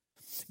prayer.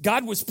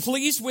 God was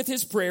pleased with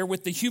his prayer,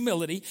 with the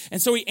humility. And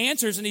so he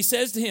answers and he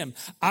says to him,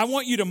 I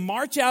want you to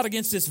march out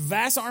against this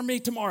vast army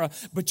tomorrow,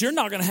 but you're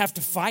not going to have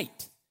to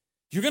fight.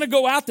 You're going to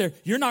go out there.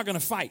 You're not going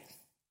to fight.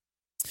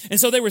 And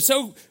so they were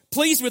so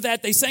pleased with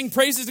that, they sang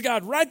praises to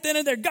God right then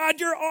and there. God,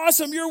 you're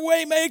awesome. You're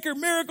way maker,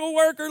 miracle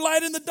worker,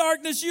 light in the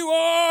darkness. You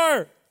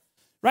are.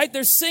 Right?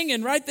 They're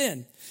singing right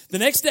then. The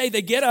next day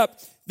they get up.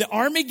 The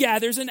army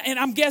gathers, and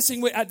I'm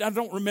guessing, I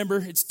don't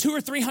remember, it's 200,000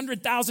 or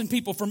 300,000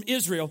 people from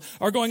Israel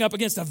are going up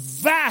against a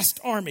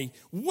vast army,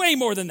 way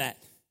more than that.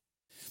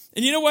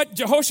 And you know what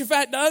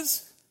Jehoshaphat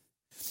does?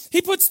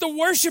 He puts the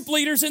worship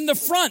leaders in the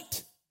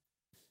front.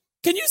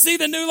 Can you see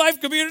the New Life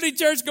Community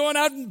Church going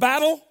out in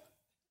battle?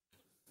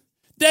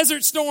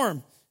 Desert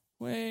Storm.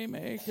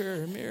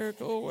 Waymaker,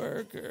 miracle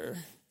worker,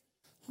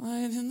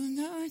 light in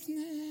the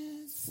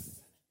darkness.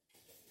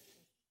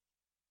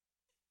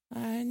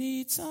 I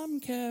need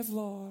some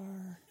Kevlar.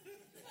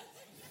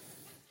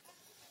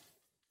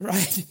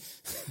 Right?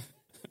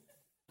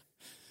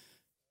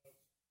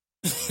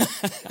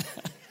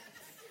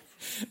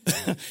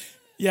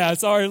 Yeah,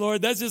 sorry,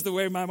 Lord. That's just the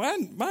way my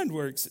mind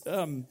works.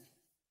 But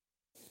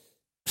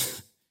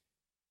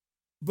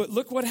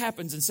look what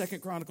happens in 2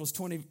 Chronicles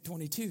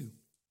 20:22.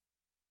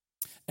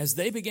 As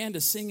they began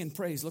to sing and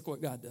praise, look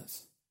what God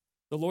does.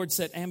 The Lord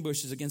set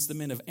ambushes against the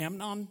men of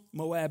Ammon,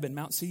 Moab, and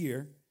Mount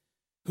Seir,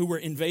 who were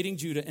invading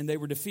Judah, and they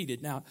were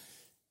defeated. Now,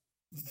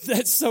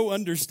 that's so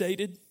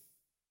understated.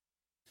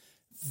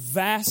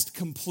 Vast,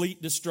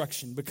 complete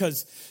destruction,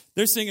 because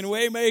they're singing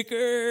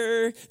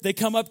Waymaker. They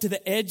come up to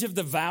the edge of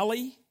the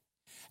valley,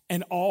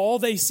 and all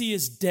they see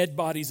is dead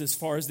bodies as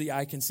far as the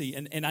eye can see.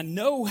 And I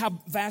know how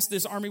vast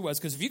this army was,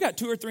 because if you got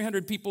 200 or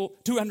 300 people,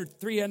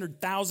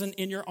 300,000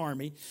 in your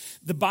army,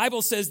 the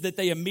Bible says that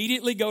they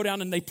immediately go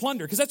down and they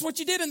plunder, because that's what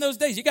you did in those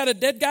days. You got a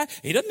dead guy,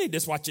 he doesn't need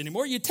this watch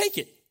anymore, you take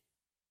it.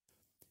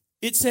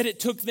 It said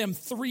it took them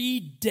 3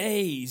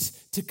 days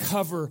to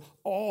cover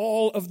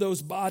all of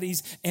those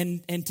bodies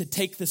and to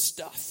take the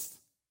stuff.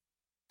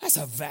 That's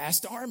a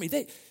vast army.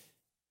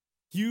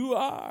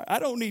 I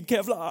don't need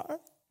Kevlar.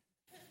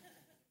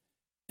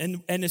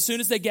 And as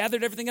soon as they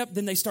gathered everything up,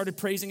 then they started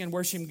praising and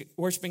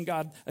worshiping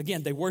God.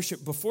 Again, they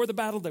worshiped before the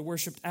battle, they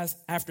worshiped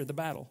after the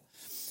battle.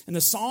 And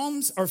the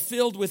Psalms are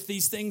filled with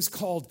these things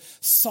called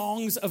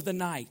songs of the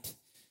night,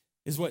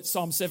 is what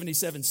Psalm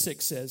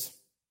 77:6 says.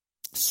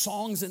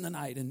 Songs in the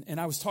night. And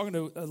I was talking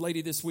to a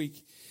lady this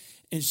week,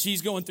 and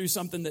she's going through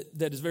something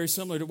that is very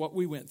similar to what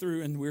we went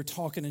through. And we were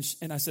talking,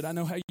 and I said, I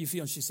know how you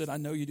feel. And she said, I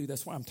know you do.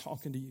 That's why I'm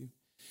talking to you.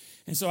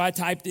 And so I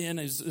typed in,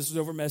 this was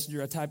over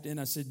Messenger, I typed in,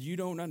 I said, you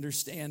don't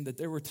understand that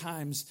there were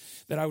times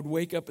that I would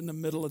wake up in the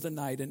middle of the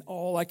night and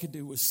all I could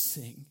do was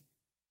sing.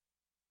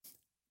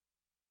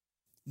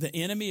 The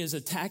enemy is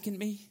attacking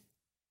me,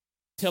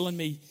 telling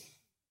me,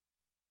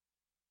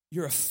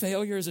 you're a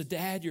failure as a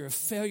dad, you're a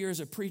failure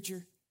as a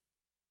preacher.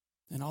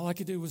 And all I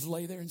could do was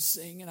lay there and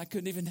sing, and I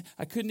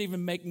couldn't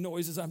even make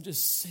noises. I'm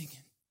just singing,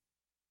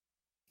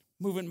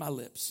 moving my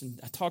lips. And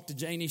I talked to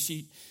Janie.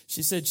 She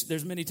said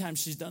there's many times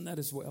she's done that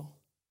as well.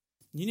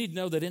 You need to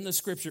know that in the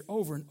scripture,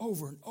 over and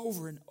over and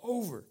over and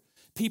over,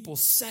 people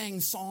sang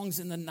songs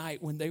in the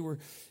night when they were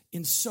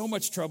in so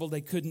much trouble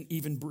they couldn't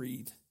even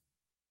breathe.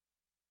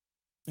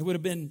 It would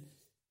have been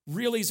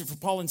real easy for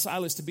Paul and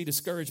Silas to be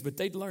discouraged, but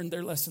they'd learned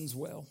their lessons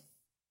well.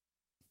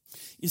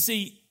 You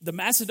see, the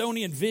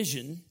Macedonian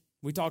vision,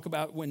 we talk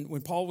about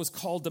when Paul was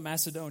called to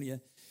Macedonia,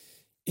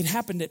 it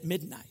happened at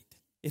midnight.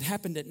 It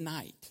happened at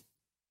night.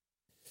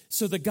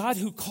 So the God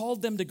who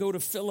called them to go to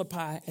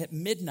Philippi at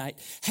midnight,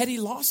 had he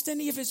lost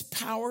any of his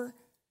power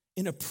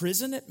in a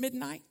prison at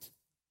midnight?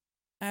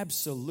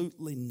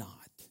 Absolutely not.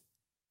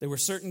 They were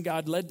certain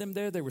God led them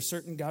there. They were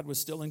certain God was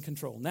still in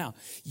control. Now,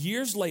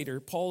 years later,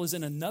 Paul is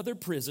in another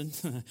prison.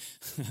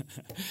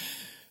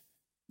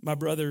 My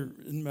brother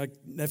and my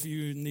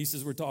nephew and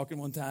nieces were talking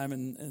one time,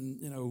 and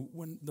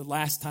when the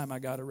last time I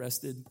got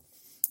arrested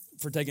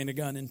for taking a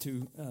gun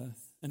into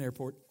an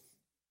airport,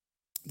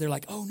 they're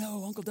like, "Oh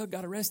no, Uncle Doug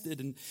got arrested,"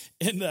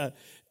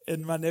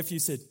 and my nephew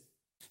said,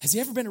 "Has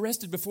he ever been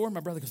arrested before?" And my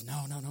brother goes,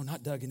 "No,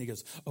 not Doug." And he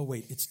goes, "Oh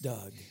wait, it's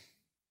Doug."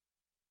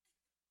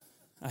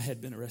 I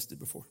had been arrested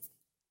before.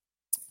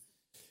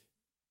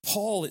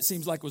 Paul, it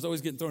seems like, was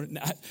always getting thrown.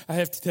 I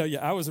have to tell you,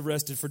 I was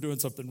arrested for doing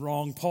something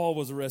wrong. Paul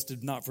was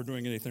arrested not for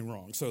doing anything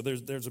wrong. So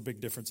there's a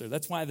big difference there.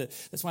 That's why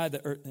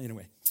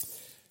anyway.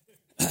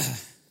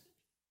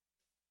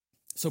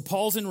 So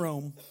Paul's in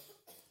Rome,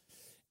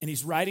 and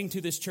he's writing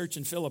to this church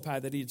in Philippi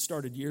that he had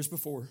started years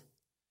before.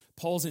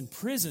 Paul's in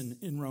prison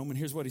in Rome, and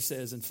here's what he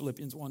says in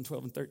Philippians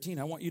 1:12 and 13.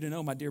 "I want you to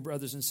know, my dear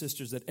brothers and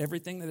sisters, that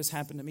everything that has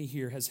happened to me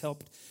here has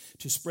helped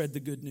to spread the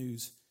good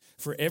news.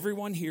 For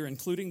everyone here,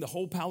 including the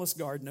whole palace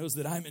guard, knows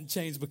that I'm in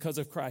chains because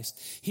of Christ."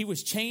 He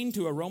was chained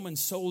to a Roman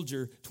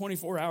soldier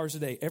 24 hours a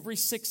day. Every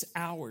 6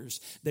 hours,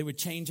 they would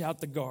change out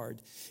the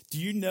guard. Do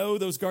you know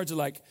those guards are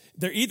like,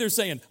 they're either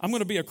saying, "I'm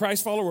going to be a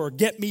Christ follower," or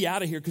 "Get me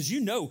out of here." Because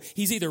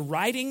he's either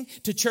writing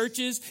to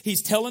churches,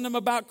 he's telling them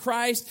about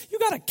Christ. You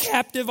got a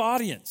captive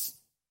audience.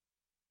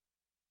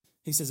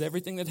 He says,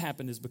 everything that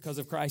happened is because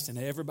of Christ, and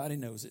everybody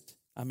knows it.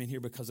 I'm in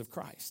here because of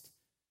Christ.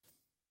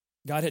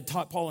 God had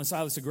taught Paul and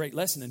Silas a great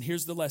lesson, and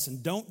here's the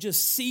lesson. Don't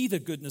just see the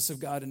goodness of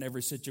God in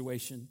every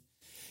situation.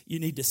 You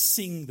need to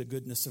sing the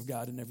goodness of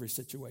God in every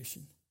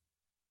situation.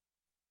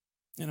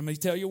 And I'm going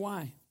to tell you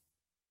why.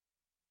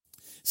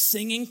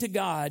 Singing to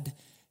God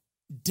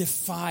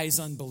defies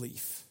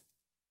unbelief.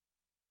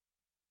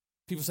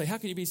 People say, "How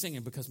can you be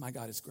singing?" Because my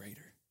God is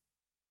greater.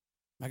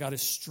 My God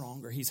is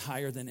stronger. He's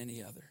higher than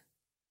any other.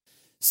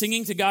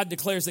 Singing to God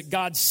declares that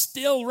God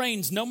still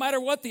reigns no matter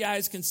what the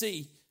eyes can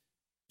see.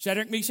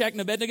 Shadrach, Meshach,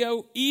 and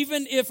Abednego,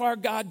 even if our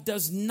God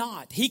does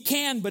not, he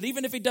can, but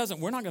even if he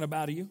doesn't, we're not going to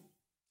bow to you.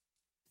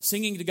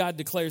 Singing to God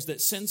declares that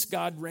since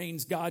God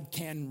reigns, God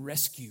can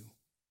rescue.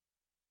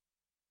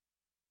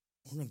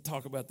 We're going to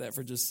talk about that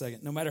for just a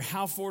second. No matter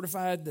how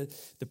fortified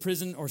the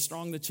prison or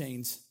strong the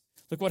chains,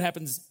 look what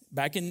happens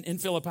back in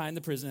Philippi in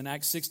the prison in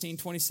Acts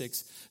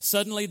 16:26.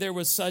 Suddenly there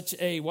was such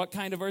a, what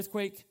kind of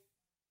earthquake?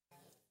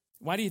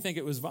 Why do you think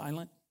it was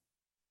violent?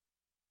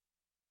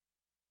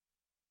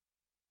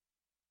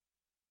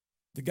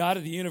 The God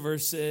of the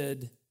universe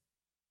said,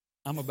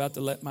 "I'm about to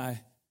let my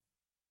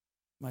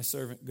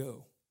servant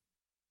go."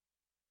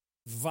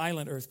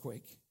 Violent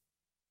earthquake.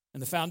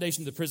 And the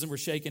foundation of the prison were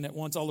shaken. At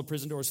once all the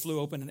prison doors flew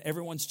open and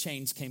everyone's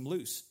chains came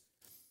loose.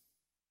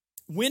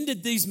 When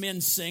did these men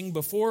sing,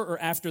 before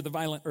or after the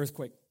violent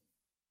earthquake?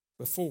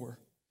 Before.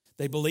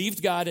 They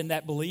believed God, and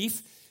that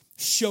belief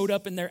showed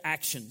up in their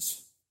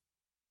actions.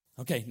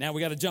 Okay, now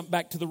we got to jump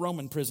back to the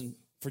Roman prison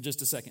for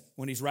just a second.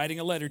 When he's writing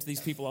a letter to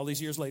these people all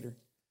these years later,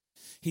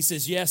 he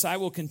says, "Yes, I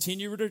will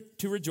continue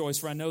to rejoice,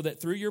 for I know that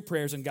through your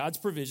prayers and God's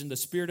provision, the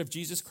Spirit of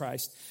Jesus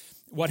Christ,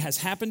 what has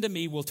happened to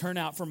me will turn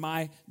out for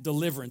my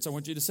deliverance." I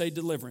want you to say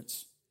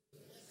deliverance.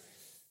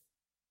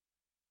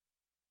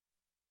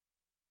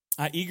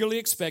 "I eagerly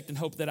expect and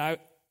hope that I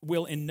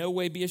will in no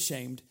way be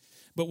ashamed,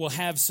 but will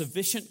have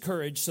sufficient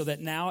courage so that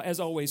now, as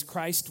always,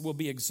 Christ will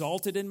be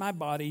exalted in my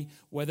body,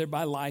 whether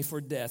by life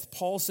or death."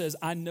 Paul says,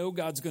 I know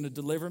God's going to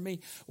deliver me.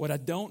 What I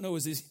don't know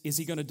is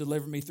he going to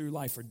deliver me through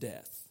life or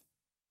death?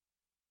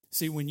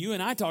 See, when you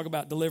and I talk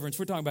about deliverance,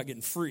 we're talking about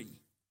getting free.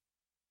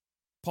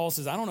 Paul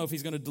says, I don't know if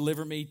he's going to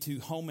deliver me to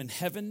home in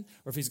heaven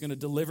or if he's going to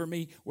deliver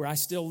me where I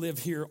still live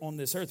here on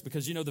this earth.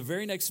 Because, the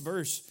very next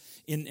verse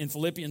in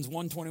Philippians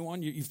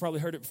 1:21, you've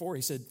probably heard it before.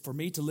 He said, "For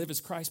me to live is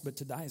Christ, but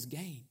to die is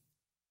gain."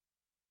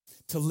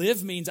 To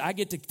live means I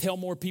get to tell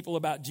more people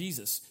about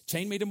Jesus.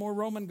 Chain me to more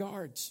Roman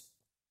guards.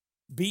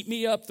 Beat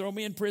me up, throw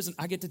me in prison.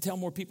 I get to tell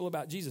more people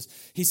about Jesus.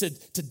 He said,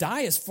 to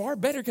die is far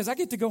better because I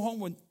get to go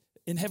home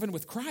in heaven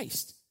with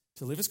Christ.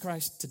 To live is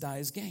Christ, to die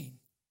is gain.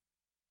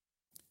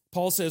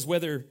 Paul says,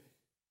 whether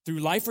through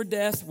life or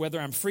death, whether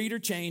I'm freed or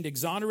chained,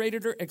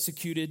 exonerated or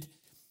executed,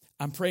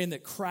 I'm praying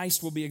that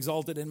Christ will be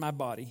exalted in my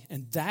body.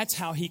 And that's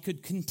how he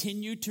could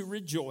continue to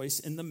rejoice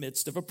in the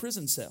midst of a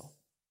prison cell.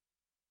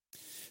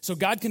 So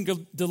God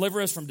can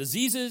deliver us from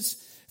diseases,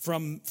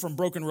 from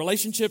broken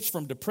relationships,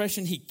 from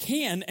depression. He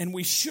can, and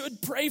we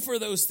should pray for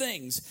those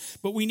things.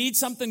 But we need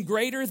something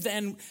greater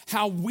than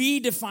how we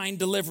define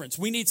deliverance.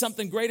 We need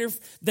something greater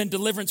than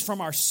deliverance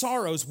from our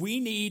sorrows. We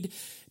need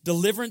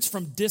deliverance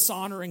from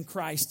dishonoring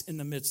Christ in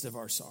the midst of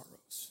our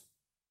sorrows.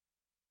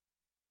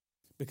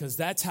 Because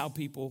that's how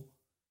people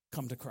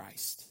come to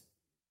Christ.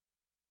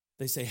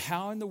 They say,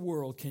 how in the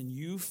world can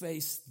you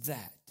face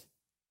that?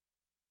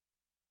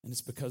 And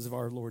it's because of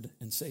our Lord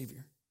and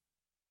Savior.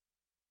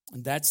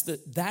 And that's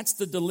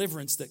the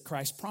deliverance that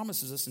Christ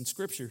promises us in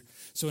Scripture.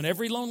 So in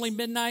every lonely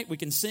midnight, we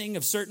can sing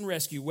of certain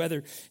rescue,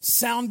 whether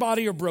sound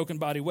body or broken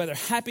body, whether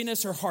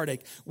happiness or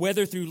heartache,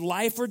 whether through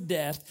life or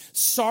death.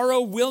 Sorrow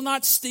will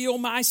not steal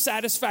my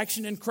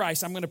satisfaction in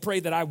Christ. I'm going to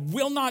pray that I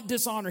will not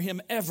dishonor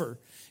him ever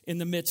in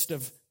the midst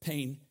of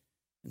pain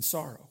and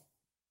sorrow.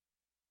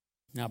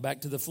 Now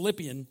back to the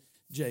Philippian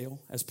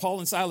jail. As Paul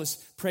and Silas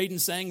prayed and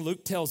sang,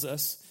 Luke tells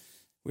us,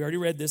 we already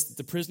read this, that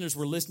the prisoners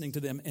were listening to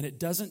them, and it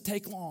doesn't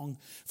take long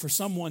for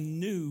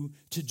someone new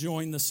to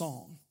join the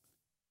song.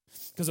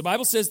 Because the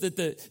Bible says that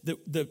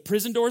the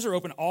prison doors are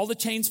open, all the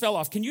chains fell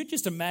off. Can you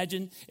just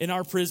imagine in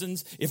our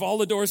prisons, if all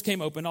the doors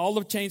came open, all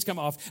the chains come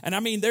off, and I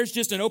mean there's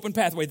just an open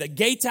pathway. The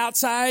gates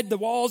outside, the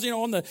walls,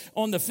 on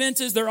the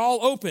fences, they're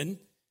all open.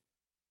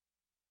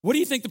 What do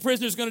you think the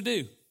prisoner's going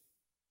to do?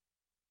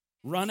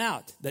 Run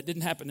out. That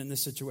didn't happen in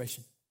this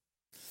situation.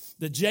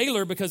 The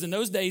jailer, because in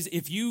those days,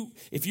 if you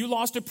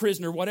lost a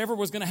prisoner, whatever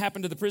was going to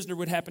happen to the prisoner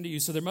would happen to you.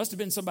 So there must have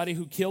been somebody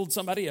who killed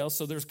somebody else.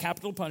 So there's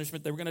capital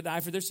punishment. They were going to die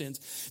for their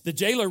sins. The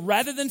jailer,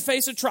 rather than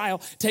face a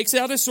trial, takes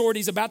out his sword.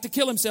 He's about to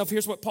kill himself.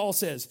 Here's what Paul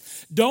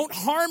says. Don't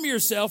harm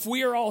yourself.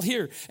 We are all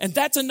here. And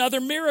that's another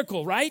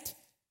miracle, right?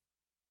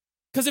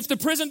 Because if the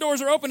prison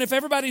doors are open, if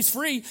everybody's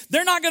free,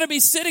 they're not going to be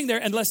sitting there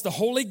unless the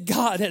holy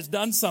God has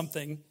done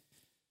something.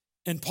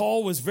 And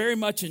Paul was very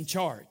much in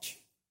charge.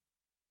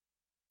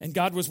 And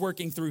God was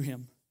working through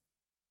him.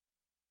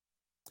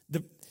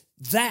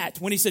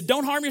 When he said,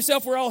 don't harm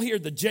yourself, we're all here,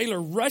 the jailer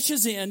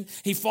rushes in,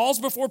 he falls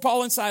before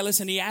Paul and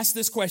Silas, and he asks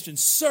this question,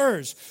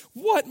 Sirs,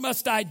 what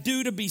must I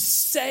do to be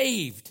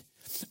saved?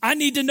 I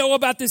need to know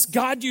about this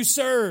God you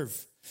serve.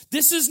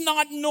 This is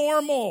not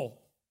normal.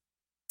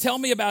 Tell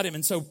me about him.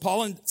 And so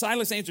Paul and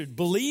Silas answered,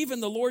 believe in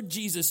the Lord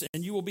Jesus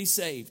and you will be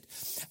saved.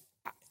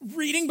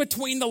 Reading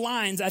between the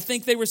lines, I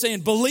think they were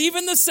saying, believe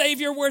in the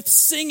Savior worth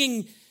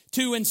singing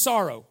to in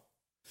sorrow.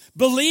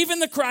 Believe in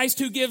the Christ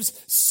who gives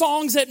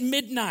songs at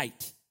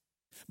midnight.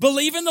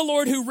 Believe in the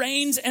Lord who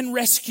reigns and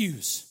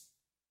rescues.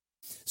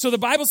 So the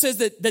Bible says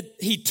that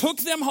he took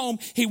them home.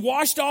 He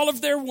washed all of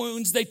their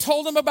wounds. They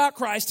told him about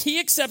Christ. He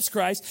accepts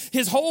Christ.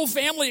 His whole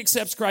family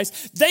accepts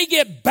Christ. They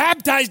get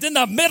baptized in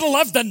the middle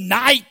of the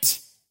night.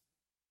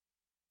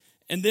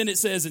 And then it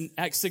says in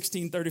Acts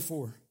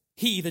 16:34,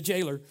 he, the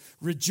jailer,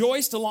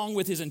 rejoiced along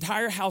with his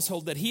entire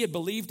household that he had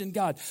believed in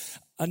God.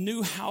 A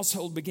new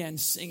household began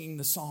singing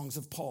the songs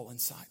of Paul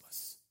and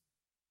Silas.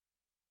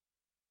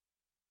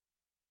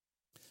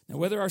 Now,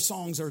 whether our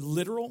songs are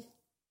literal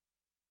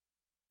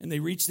and they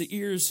reach the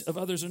ears of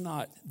others or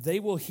not, they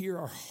will hear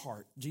our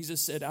heart. Jesus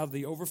said, out of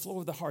the overflow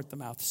of the heart, the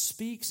mouth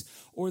speaks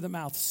or the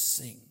mouth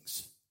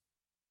sings.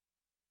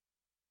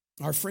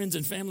 Our friends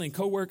and family and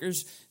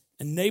coworkers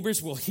and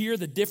neighbors will hear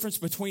the difference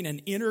between an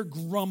inner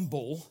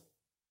grumble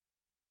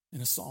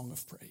and a song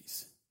of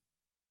praise.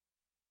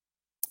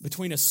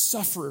 Between a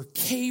sufferer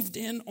caved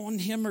in on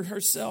him or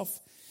herself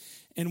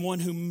and one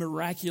who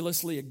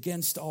miraculously,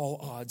 against all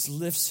odds,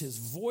 lifts his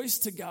voice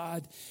to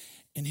God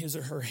and his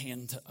or her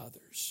hand to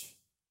others.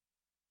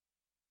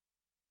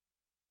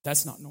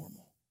 That's not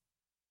normal.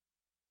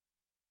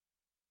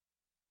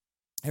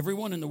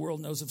 Everyone in the world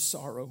knows of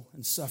sorrow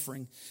and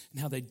suffering and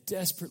how they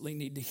desperately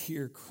need to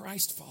hear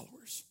Christ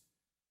followers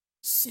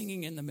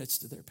singing in the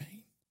midst of their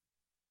pain.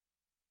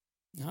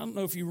 Now, I don't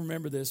know if you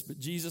remember this, but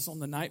Jesus, on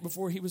the night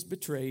before he was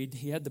betrayed,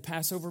 he had the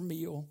Passover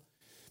meal.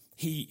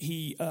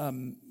 He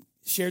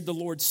shared the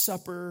Lord's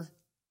Supper.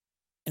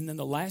 And then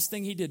the last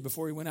thing he did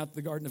before he went out to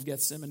the Garden of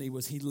Gethsemane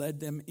was he led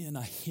them in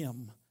a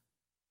hymn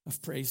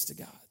of praise to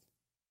God.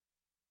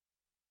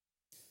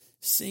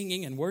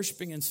 Singing and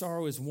worshiping in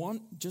sorrow is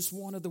just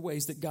one of the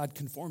ways that God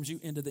conforms you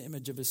into the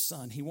image of his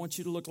Son. He wants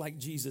you to look like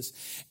Jesus.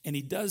 And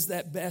he does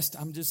that best,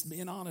 I'm just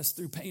being honest,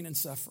 through pain and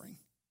suffering.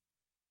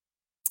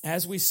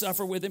 As we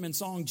suffer with him in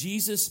song,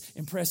 Jesus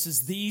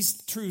impresses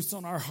these truths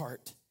on our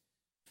heart.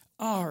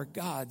 Our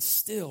God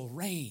still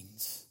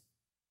reigns.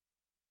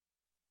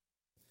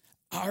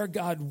 Our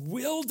God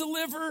will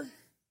deliver.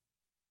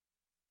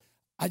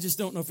 I just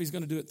don't know if he's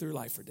going to do it through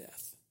life or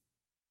death.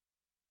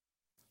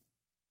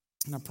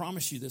 And I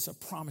promise you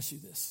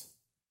this.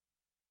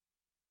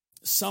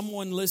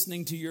 Someone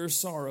listening to your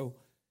sorrow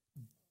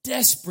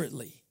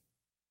desperately,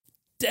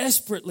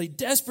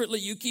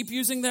 you keep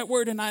using that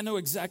word and I know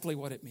exactly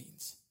what it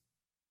means.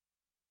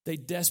 They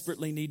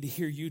desperately need to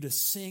hear you to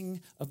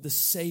sing of the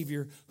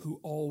Savior who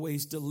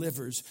always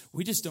delivers.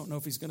 We just don't know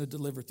if he's going to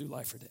deliver through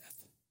life or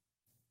death.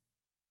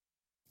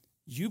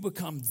 You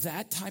become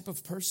that type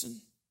of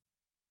person,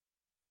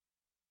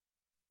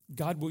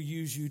 God will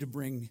use you to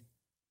bring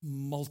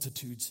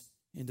multitudes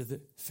into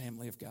the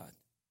family of God.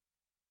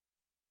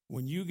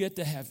 When you get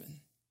to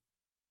heaven,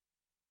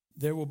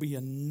 there will be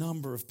a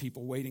number of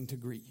people waiting to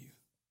greet you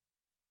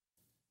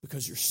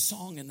because your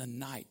song in the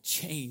night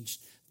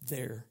changed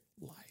their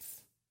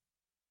life.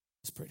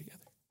 Let's pray together.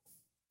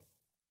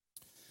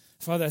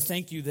 Father, I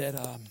thank you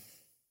that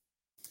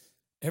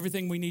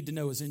everything we need to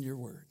know is in your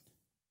word.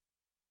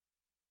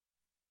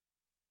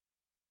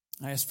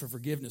 I ask for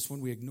forgiveness when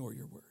we ignore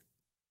your word.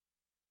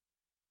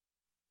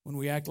 When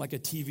we act like a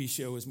TV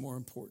show is more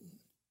important.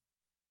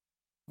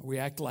 Or we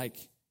act like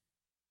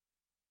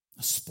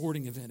a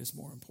sporting event is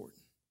more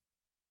important.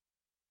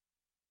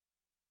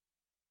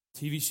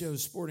 TV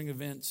shows, sporting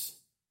events,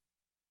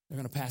 they're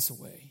going to pass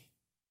away.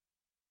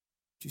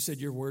 But you said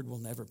your word will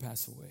never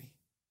pass away.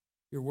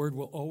 Your word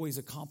will always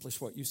accomplish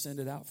what you send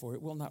it out for.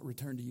 It will not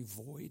return to you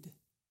void.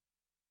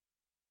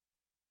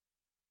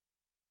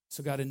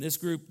 So God, in this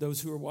group,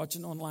 those who are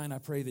watching online, I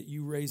pray that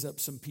you raise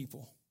up some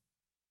people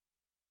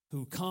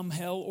who, come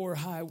hell or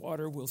high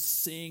water, will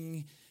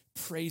sing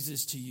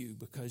praises to you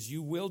because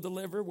you will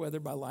deliver, whether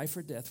by life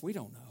or death. We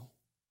don't know,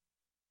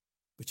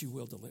 but you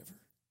will deliver.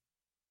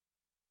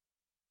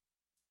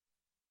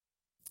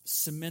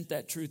 Cement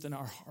that truth in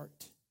our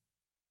heart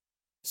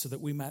so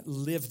that we might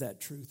live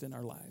that truth in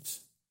our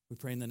lives. We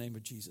pray in the name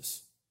of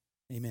Jesus.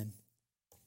 Amen.